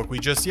audiobook.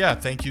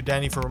 Thank you,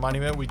 Danny, for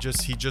reminding me.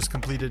 He just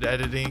completed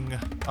editing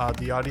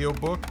the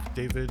audiobook.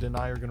 David and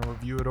I are going to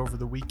review it over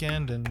the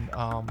weekend, and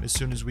as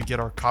soon as we get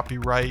our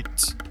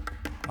copyright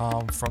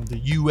from the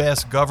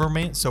U.S.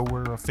 government, so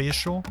we're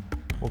official,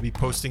 we'll be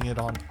posting it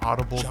on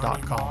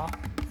audible.com.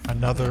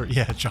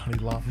 Johnny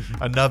Law.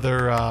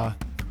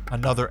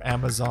 Another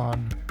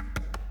Amazon.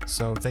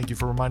 So thank you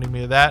for reminding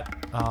me of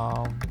that.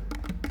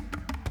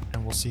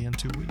 And we'll see you in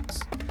 2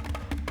 weeks.